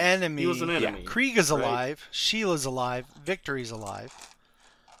was an Monsters. enemy. He was an enemy. Krieg is right? alive. Sheila's alive. Victory's alive.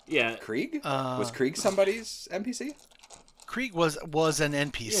 Yeah. Krieg? Was Krieg somebody's NPC? Krieg was an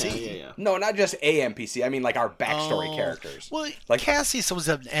NPC. Yeah. No, not just a NPC. I mean, like our backstory characters. Well, Like- Cassius was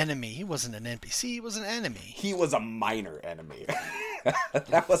an enemy. He wasn't an NPC. He was an enemy. He was a minor enemy.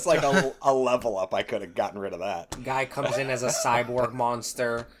 That was like a level up. I could have gotten rid of that. Guy comes in as a cyborg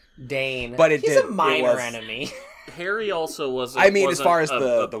monster, Dane. But he's a minor enemy. Harry also was. I mean, as far as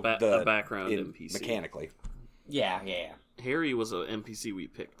a the background in NPC. mechanically, yeah. Harry was an NPC we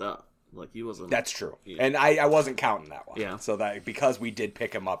picked up. Like he wasn't. that's true. Yeah. And I wasn't counting that one. Yeah. So that because we did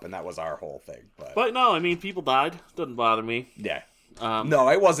pick him up, and that was our whole thing. But no, I mean, people died. Doesn't bother me. Yeah. Um, No,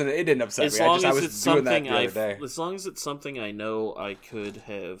 it wasn't. It didn't upset as me. long I as was it's doing that something the other day. as long as it's something I know I could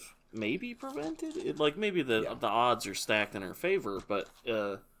have maybe prevented. Like maybe the odds are stacked in our favor, but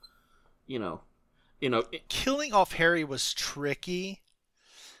you know, Killing off Harry was tricky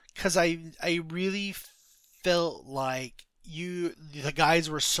because I really felt like the guys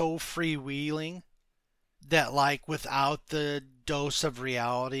were so freewheeling that like without the dose of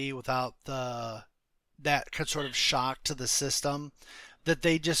reality, without that sort of shock to the system, that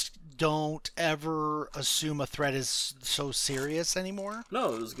they just don't ever assume a threat is so serious anymore.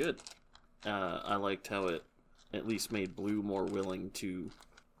 no, it was good. I liked how it at least made Blue more willing to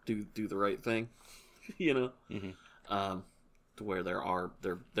do the right thing. You know, to where there are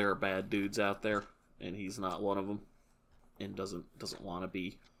bad dudes out there, and he's not one of them, and doesn't want to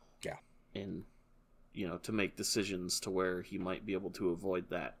be. Yeah. And to make decisions to where he might be able to avoid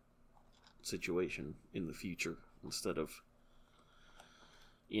that situation in the future instead of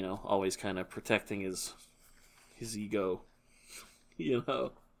always kind of protecting his ego.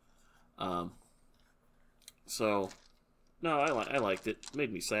 So no, I liked it. It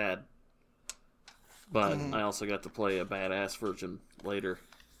made me sad. But I also got to play a badass version later,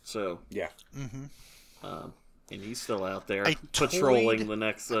 so Yeah. and he's still out there I patrolling toyed- the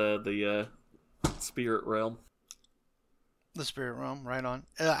next the spirit realm. The Spirit Realm, right on.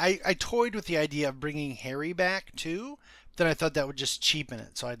 I toyed with the idea of bringing Harry back too. Then I thought that would just cheapen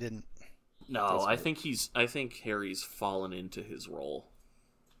it, so I didn't. No, I think Harry's fallen into his role.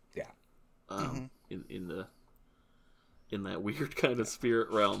 Yeah. In that weird kind of spirit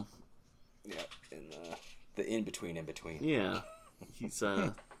realm. Yeah. In the in between. Yeah, he's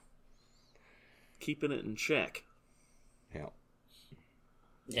keeping it in check. Yeah.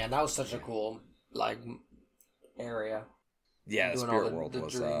 Yeah, that was such a cool area. Yeah. Doing Spirit all World the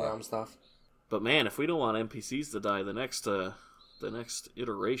was. Dream Realm stuff. But man, if we don't want NPCs to die, the next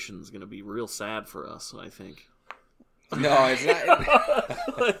iteration is going to be real sad for us, I think. No, it's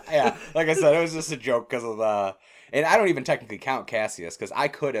not. Yeah, like I said, it was just a joke because of the. And I don't even technically count Cassius because I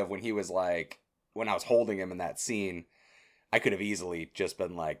could have when he was when I was holding him in that scene. I could have easily just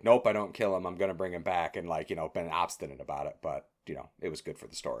been like, nope, I don't kill him. I'm gonna bring him back, and like been obstinate about it. But it was good for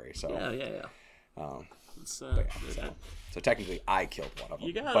the story. So Yeah. But yeah, so technically I killed one of them.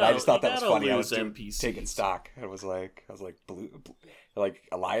 You gotta- but I just thought you that was gotta funny. I lose was NPCs. taking stock. I was like, like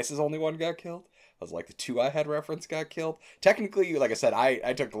Elias's only one got killed. I was like, the two I had referenced got killed. Technically, like I said,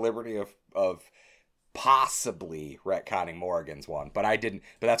 I took the liberty of possibly retconning Morrigan's one, but I didn't.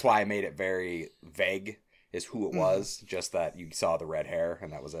 But that's why I made it very vague is who it was. Just that you saw the red hair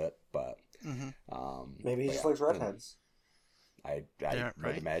and that was it. But Maybe he but just yeah. likes redheads. I Yeah, would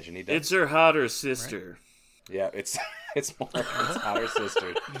right. imagine he does. It's her hotter sister. Yeah, it's Morrigan's hotter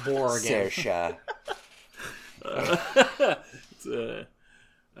sister, Morrigan. Saoirse. It's a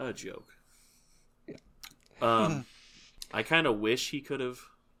joke. I kind of wish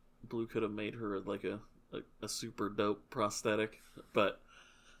Blue could have made her like a super dope prosthetic, but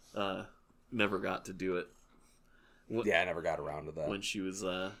never got to do it. Yeah, I never got around to that. When she was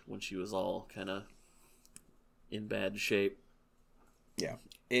all kind of in bad shape. Yeah,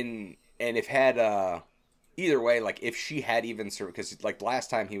 and if had either way, like if she had even because like last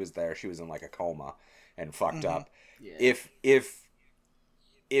time he was there, she was in like a coma and fucked up. Yeah.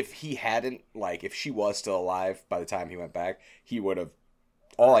 If he hadn't, like if she was still alive by the time he went back, he would have.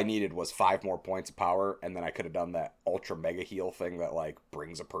 All I needed was 5 more points of power, and then I could have done that ultra mega heal thing that like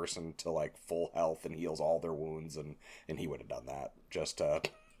brings a person to like full health and heals all their wounds, and he would have done that just to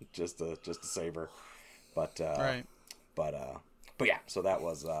save her. But Right. But yeah, so that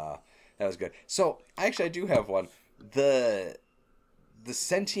was good. So I do have one. The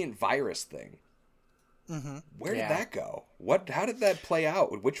sentient virus thing. Mm-hmm. Where did that go? How did that play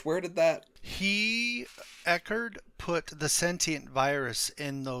out? Where did that? Eckerd put the sentient virus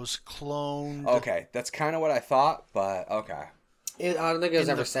in those cloned. Okay, that's kind of what I thought, but okay. I don't think it was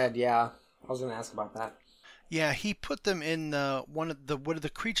ever said. Yeah, I was going to ask about that. Yeah, he put them in one of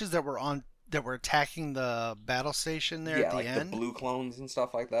the creatures that were attacking the battle station there at the like end. the blue clones and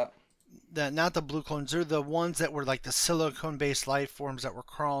stuff like that. Not the blue clones. They're the ones that were like the silicone-based life forms that were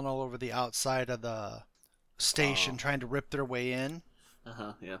crawling all over the outside of the station, trying to rip their way in.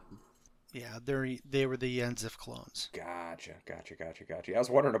 Yeah. Yeah, they were the Enzif clones. Gotcha. I was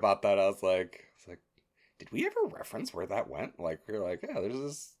wondering about that. I was like, did we ever reference where that went? Like, we were like, yeah, there's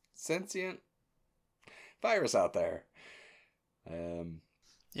this sentient virus out there.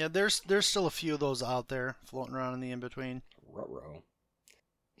 Yeah, there's still a few of those out there floating around in the in-between. Ruh-roh.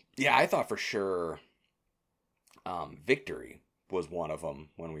 Yeah, I thought for sure Victory was one of them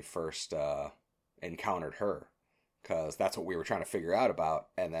when we first encountered her, because that's what we were trying to figure out about,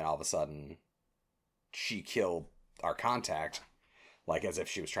 and then all of a sudden she killed our contact, like as if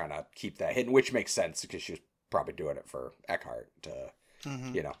she was trying to keep that hidden, which makes sense because she was probably doing it for Eckhart to,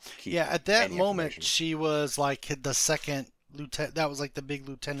 keep at that any moment information. she was like the second lieutenant. That was like the big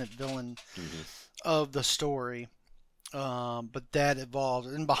lieutenant villain of the story. But that evolved,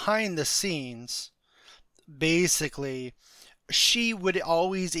 and behind the scenes, basically, she would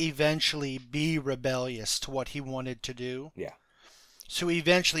always eventually be rebellious to what he wanted to do. Yeah. So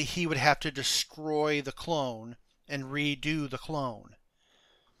eventually he would have to destroy the clone and redo the clone.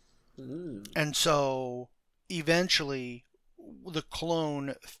 And so eventually the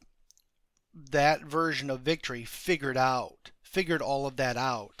clone, that version of Victory, figured all of that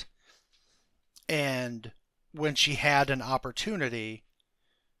out. And when she had an opportunity,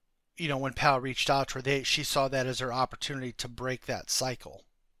 when Pal reached out to her, she saw that as her opportunity to break that cycle.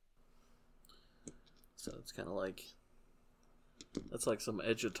 So it's kind of like, that's like some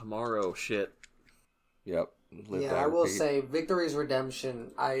Edge of Tomorrow shit. Yep. I will say Victory's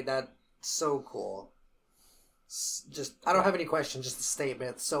Redemption, that's so cool. I don't have any questions, just a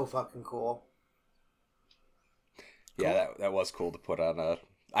statement. It's so fucking cool. Yeah, that was cool to put on a.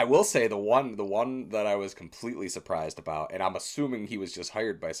 I will say the one that I was completely surprised about, and I'm assuming he was just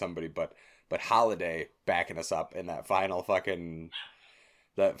hired by somebody, but Holiday backing us up in that final fucking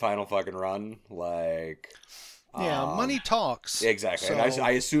run, like. Yeah, money talks. Exactly, So, and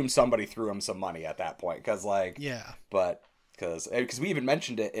I assume somebody threw him some money at that point, because like. Yeah. But because we even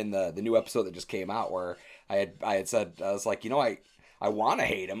mentioned it in the new episode that just came out, where I had said, I was like, I want to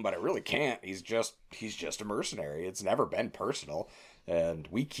hate him, but I really can't. He's just a mercenary. It's never been personal. And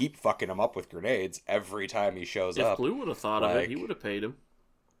we keep fucking him up with grenades every time he shows up. If Blue would have thought of it, he would have paid him.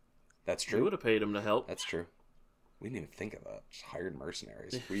 That's true. He would have paid him to help. That's true. We didn't even think of that. Just hired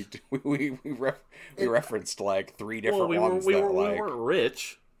mercenaries. we referenced like 3 different ones. We weren't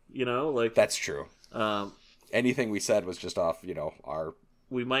rich, like. That's true. Anything we said was just off, our.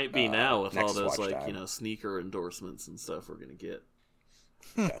 We might be now with all Nexus those Watch like time. sneaker endorsements and stuff we're gonna get.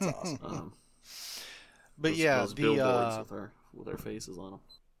 That's awesome. But yeah, those billboards with our faces on them.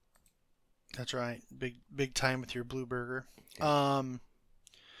 That's right. Big time with your blue burger.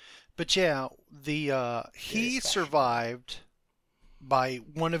 But yeah, he survived by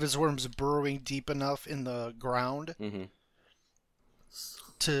one of his worms burrowing deep enough in the ground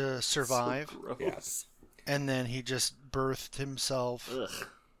to survive. So gross. And then he just birthed himself. Ugh.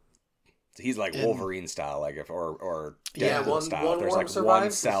 He's like Wolverine style, like or Yeah, Deadpool one style. There's worm like survives, one he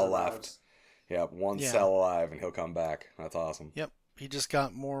cell survives. left. Yep, one Yeah. cell alive, and he'll come back. That's awesome. Yep, he just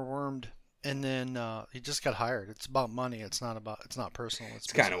got more wormed, and then he just got hired. It's about money. It's not personal.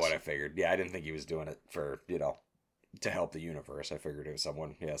 It's kind of what I figured. Yeah, I didn't think he was doing it for, to help the universe. I figured it was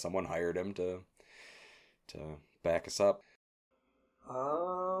someone hired him to back us up.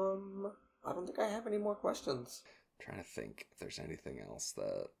 I don't think I have any more questions. I'm trying to think if there's anything else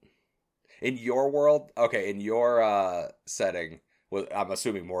that in your world, in your setting, I'm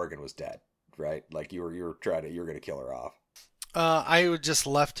assuming Morgan was dead, right? Like you were gonna kill her off. I would just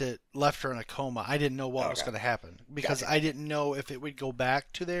left her in a coma. I didn't know what was Okay. going to happen because Gotcha. I didn't know if it would go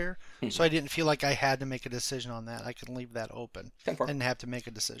back to there. So I didn't feel like I had to make a decision on that. I could leave that open. I 10-4. didn't have to make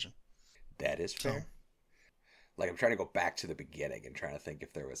a decision. That is So- fair. Like I'm trying to go back to the beginning and trying to think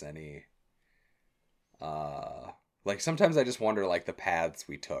if there was any like sometimes I just wonder like the paths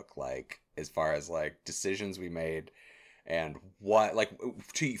we took, like as far as like decisions we made and what like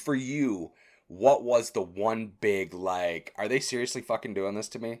for you, what was the one big like are they seriously fucking doing this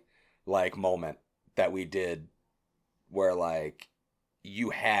to me? Like moment that we did where like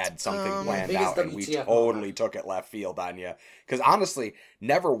you had something I planned think it's out the and we BTF totally moment. took it left field on you. Because honestly,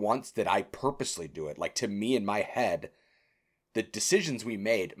 never once did I purposely do it. Like to me in my head, the decisions we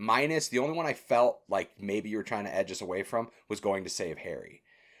made, minus the only one I felt like maybe you were trying to edge us away from was going to save Harry.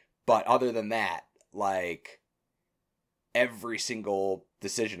 But other than that, like every single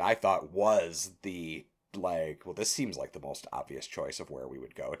decision I thought was the like, well, this seems like the most obvious choice of where we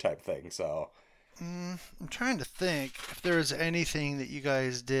would go type thing. So I'm trying to think if there was anything that you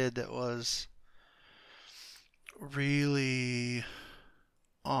guys did that was really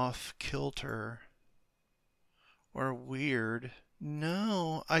off kilter or weird.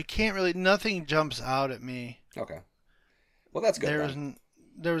 No, I can't really. Nothing jumps out at me. okay, well that's good.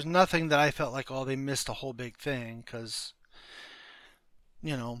 There was nothing that I felt like, oh, they missed a whole big thing because,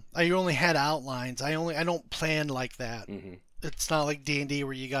 I only had outlines. I don't plan like that. Mm-hmm. It's not like D&D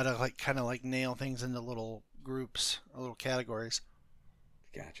where you gotta like kind of like nail things into little groups or little categories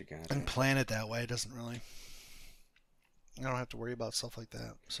Gotcha. and plan it that way. It doesn't really. I don't have to worry about stuff like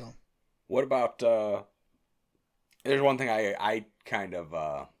that. So What about there's one thing I kind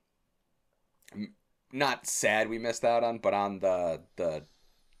of not sad we missed out on, but on the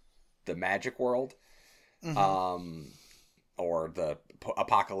magic world, or the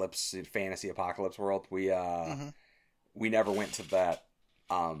fantasy apocalypse world, we never went to that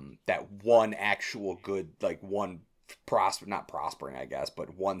one actual good, like one not prospering, I guess,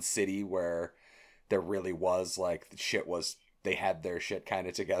 but one city where there really was like they had their shit kind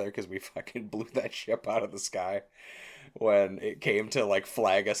of together, because we fucking blew that ship out of the sky when it came to like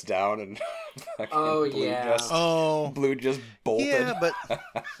flag us down, and fucking Blue just bolted. yeah, but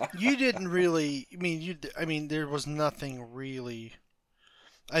you didn't really. I mean, there was nothing really,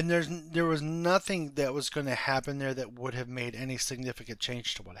 and there was nothing that was going to happen there that would have made any significant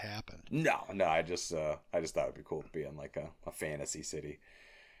change to what happened. No, I just thought it'd be cool to be in like a fantasy city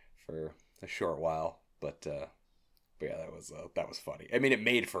for a short while, but yeah, that was funny. I mean, it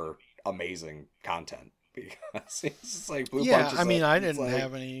made for amazing content because it's just like Blue punches I mean, up, I it's didn't like,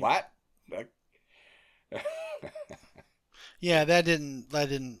 have any. What? Yeah, that didn't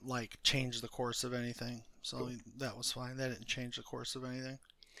like change the course of anything. So Cool. that was fine. That didn't change the course of anything.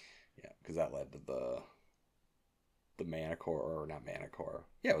 Yeah, because that led to the Manticore, or not Manticore.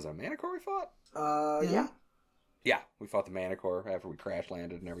 Yeah, was it a Manticore we fought? Yeah. Yeah, we fought the Manticore after we crash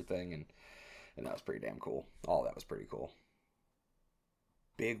landed and everything, and that was pretty damn cool. All that was pretty cool.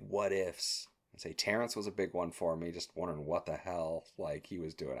 Big what ifs. I'd say Terrence was a big one for me, just wondering what the hell like he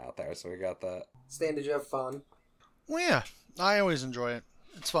was doing out there. So we got that. Stan, did you have fun? Well, yeah, I always enjoy it.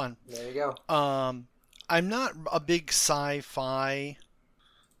 It's fun. There you go. I'm not a big sci-fi.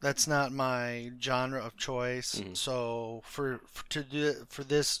 That's not my genre of choice. Mhm. So for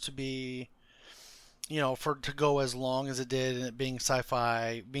this to be, to go as long as it did, and it being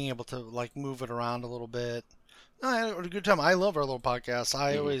sci-fi, being able to like move it around a little bit, I had a good time. I love our little podcast.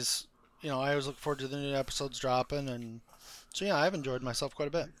 I always look forward to the new episodes dropping, and so yeah, I've enjoyed myself quite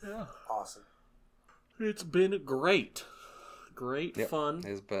a bit. Yeah. Awesome. It's been great. Great Yep. fun.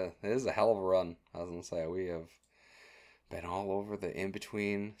 It is a hell of a run. I was gonna say we have been all over the in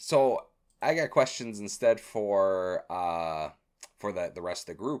between. So I got questions instead for the rest of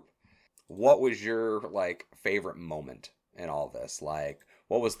the group. What was your like favorite moment in all this? Like,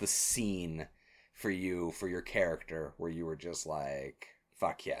 what was the scene for you, for your character, where you were just like,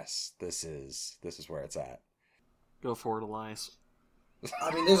 fuck yes, this is where it's at? Go for it, Elias.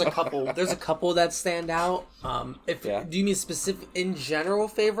 I mean, there's a couple that stand out. Do you mean specific in general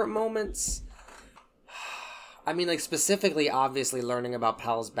favorite moments? I mean, like specifically, obviously, learning about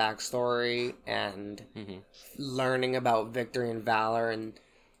Pal's backstory and learning about Victory and Valor and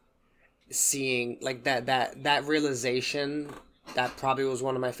seeing like that realization, that probably was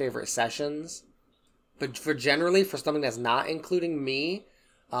one of my favorite sessions. But for something that's not including me,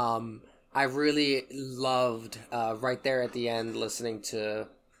 I really loved right there at the end listening to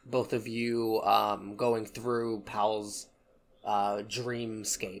both of you going through Pal's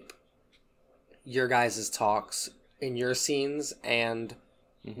dreamscape. Your guys' talks in your scenes and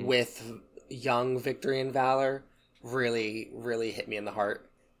with young Victory and Valor really, really hit me in the heart.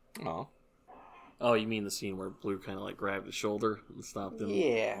 Oh, you mean the scene where Blue kind of like grabbed his shoulder and stopped him?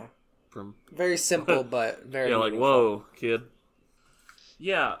 Yeah. From very simple, but very yeah, like meaningful. Whoa, kid.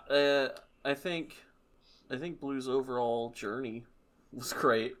 Yeah, I think Blue's overall journey was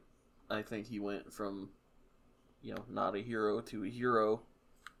great. I think he went from, not a hero to a hero.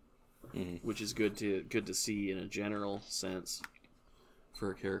 Which is good to see in a general sense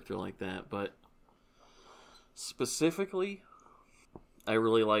for a character like that. But specifically, I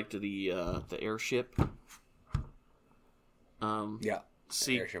really liked the airship. The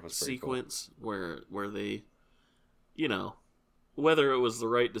airship was pretty sequence cool. where they, whether it was the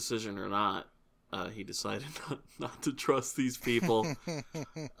right decision or not, he decided not to trust these people.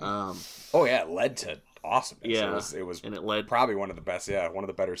 It led to awesomeness. Yeah, it was and it led probably one of the best. Yeah, one of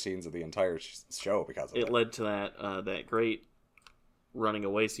the better scenes of the entire show because of it. It led to that great running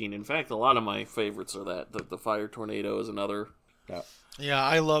away scene. In fact, a lot of my favorites are the fire tornado is another. Yeah,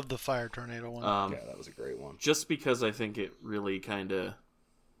 I love the fire tornado one. That was a great one. Just because I think it really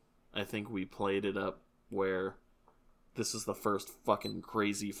I think we played it up where this is the first fucking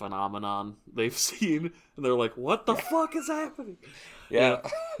crazy phenomenon they've seen, and they're like, "What the fuck is happening?" Yeah.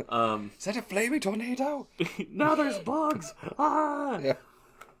 Is that a flaming tornado? Now there's bugs. Ah. Yeah.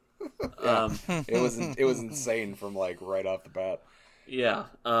 It was insane from like right off the bat. Yeah.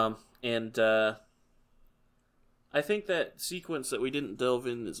 And I think that sequence that we didn't delve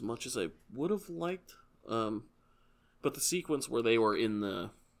in as much as I would have liked, but the sequence where they were in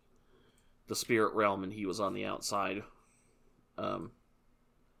the spirit realm and he was on the outside, kind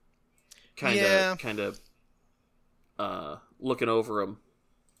of looking over him,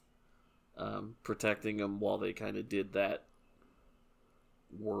 protecting him while they kind of did that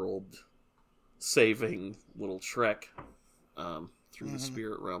world saving little trek through the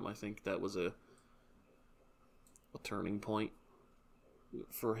spirit realm. I think that was a turning point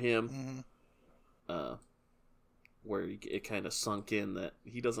for him, where it kind of sunk in that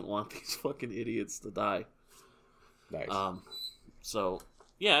he doesn't want these fucking idiots to die. Nice. So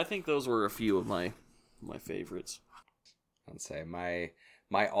yeah, I think those were a few of my favorites. I'd say my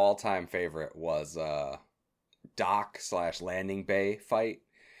all-time favorite was dock/landing bay fight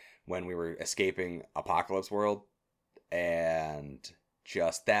when we were escaping Apocalypse World, and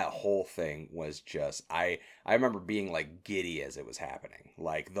just that whole thing was just I remember being like giddy as it was happening.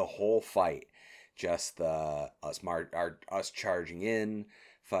 Like the whole fight, just us charging in,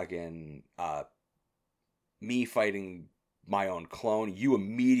 fucking me fighting my own clone, you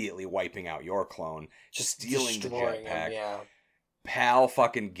immediately wiping out your clone, just stealing the jetpack. Pal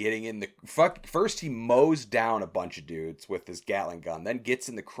fucking getting in the first he mows down a bunch of dudes with his Gatling gun, then gets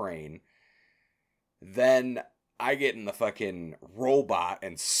in the crane. Then I get in the fucking robot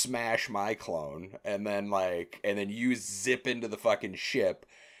and smash my clone, and then you zip into the fucking ship,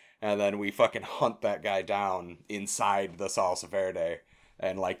 and then we fucking hunt that guy down inside the Salsa Verde.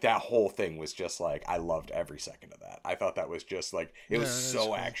 And like that whole thing was just like, I loved every second of that. I thought that was just like, it was so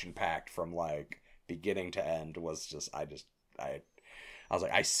cool. Action packed from like beginning to end. Was just I was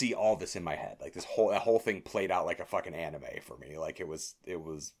like, I see all this in my head. Like that whole thing played out like a fucking anime for me. Like it was.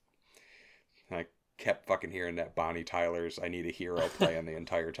 I kept fucking hearing that Bonnie Tyler's "I Need a Hero" playing the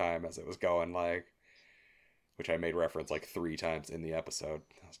entire time as it was going, like, which I made reference like 3 times in the episode.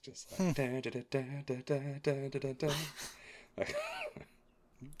 I was just like,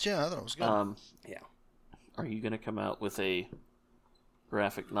 yeah, I thought it was good. Yeah. Are you gonna come out with a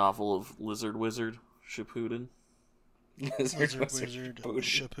graphic novel of Lizard Wizard Shippuden? Lizard Wizard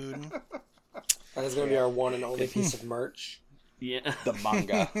Shippuden. That is going to be our one and only piece of merch. Yeah. The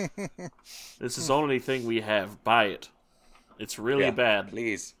manga. This is the only thing we have. Buy it. It's really bad.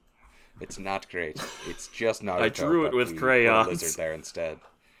 Please. It's not great. It's just Naruto. I drew it but with we put a crayons. lizard there instead.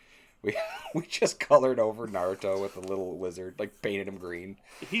 We just colored over Naruto with a little lizard, like painted him green.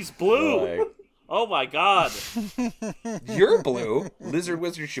 He's blue. Like, Oh my god. you're blue. Lizard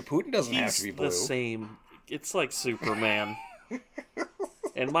Wizard Shippuden doesn't have to be He's blue. the same. It's like Superman.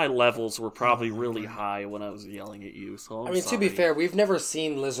 And my levels were probably really high when I was yelling at you, so I'm to be sorry. fair, we've never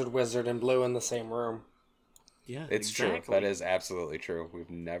seen Lizard Wizard and Blue in the same room. Yeah, It's exactly. true. That is absolutely true. We've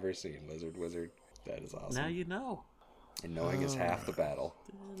never seen Lizard Wizard. That is awesome. Now you know. And knowing is half the battle.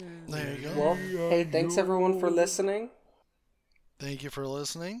 There you go. Well, hey, thanks everyone for listening. Thank you for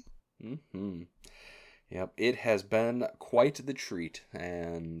listening. Mm-hmm. Yep, it has been quite the treat,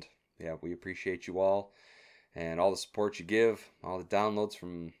 and yeah, we appreciate you all, and all the support you give, all the downloads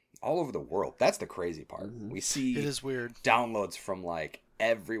from all over the world. That's the crazy part. We see It is weird. downloads from like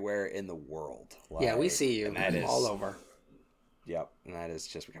everywhere in the world. Yeah, we Like, see you and that is all over. Yep, and that is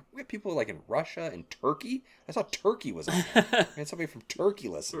just we got people like in Russia and Turkey. I saw Turkey was on there. We had somebody from Turkey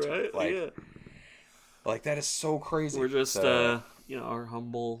listen to it. Right? Yeah. Like that is so crazy. We're just, So, our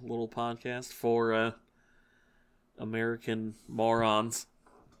humble little podcast for American morons.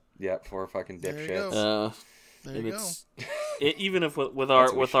 yep, for fucking There you dipshits. go. There And you go. even if with That's our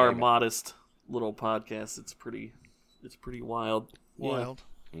what we with should our name it. modest little podcast, it's pretty wild. Wild.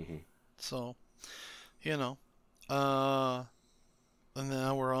 Mm-hmm. So, and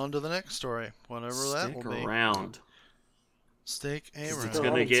now we're on to the next story, whatever that Stick will be. around. Stick It's around. Stick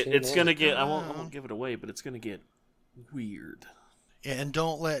gonna around, get. tune It's in. gonna get. I around. won't give it away, but it's gonna get weird. Yeah, and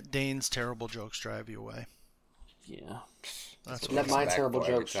don't let Dane's terrible jokes drive you away. Yeah. That's Let what my back terrible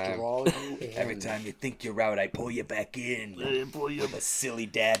for every jokes time. draw you in. Every time you think you're out, I pull you back in Pull you, with a silly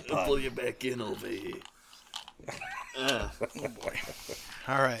dad pun. you back in over here. Oh boy.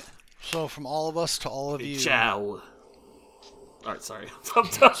 All right. So from all of us to all of you. Ciao. All right, sorry. I'm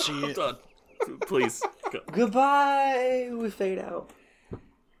done. See I'm you. done. Please go. Goodbye. We fade out.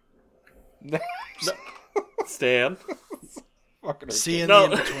 Stan. See you in No.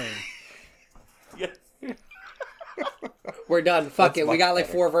 the in-between. Yeah. We're done. Fuck it. We much got like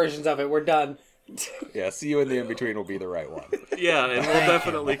better. 4 versions of it. We're done. Yeah, see you in the in-between will be the right one. Yeah, and we'll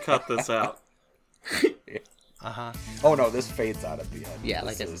definitely cut this out. Uh-huh. Oh no, this fades out at the end. Yeah,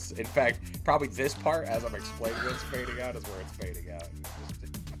 This like a- is, in fact, probably this part, as I'm explaining this fading out, is where it's fading out.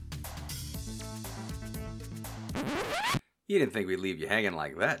 You didn't think we'd leave you hanging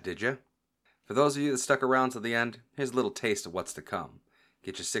like that, did you? For those of you that stuck around to the end, here's a little taste of what's to come.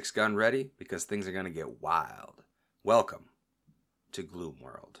 Get your 6-gun ready, because things are going to get wild. Welcome to Gloom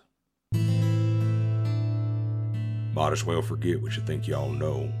World. Might as well forget what you think y'all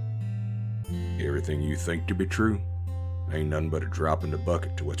know. Everything you think to be true ain't nothing but a drop in the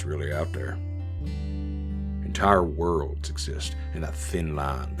bucket to what's really out there. Entire worlds exist in that thin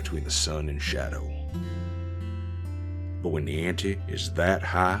line between the sun and shadow. But when the ante is that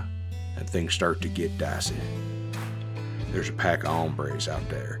high and things start to get dicey, there's a pack of hombres out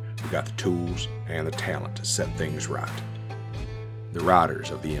there who got the tools and the talent to set things right. The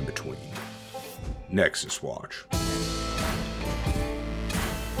riders of the in-between. Nexus Watch.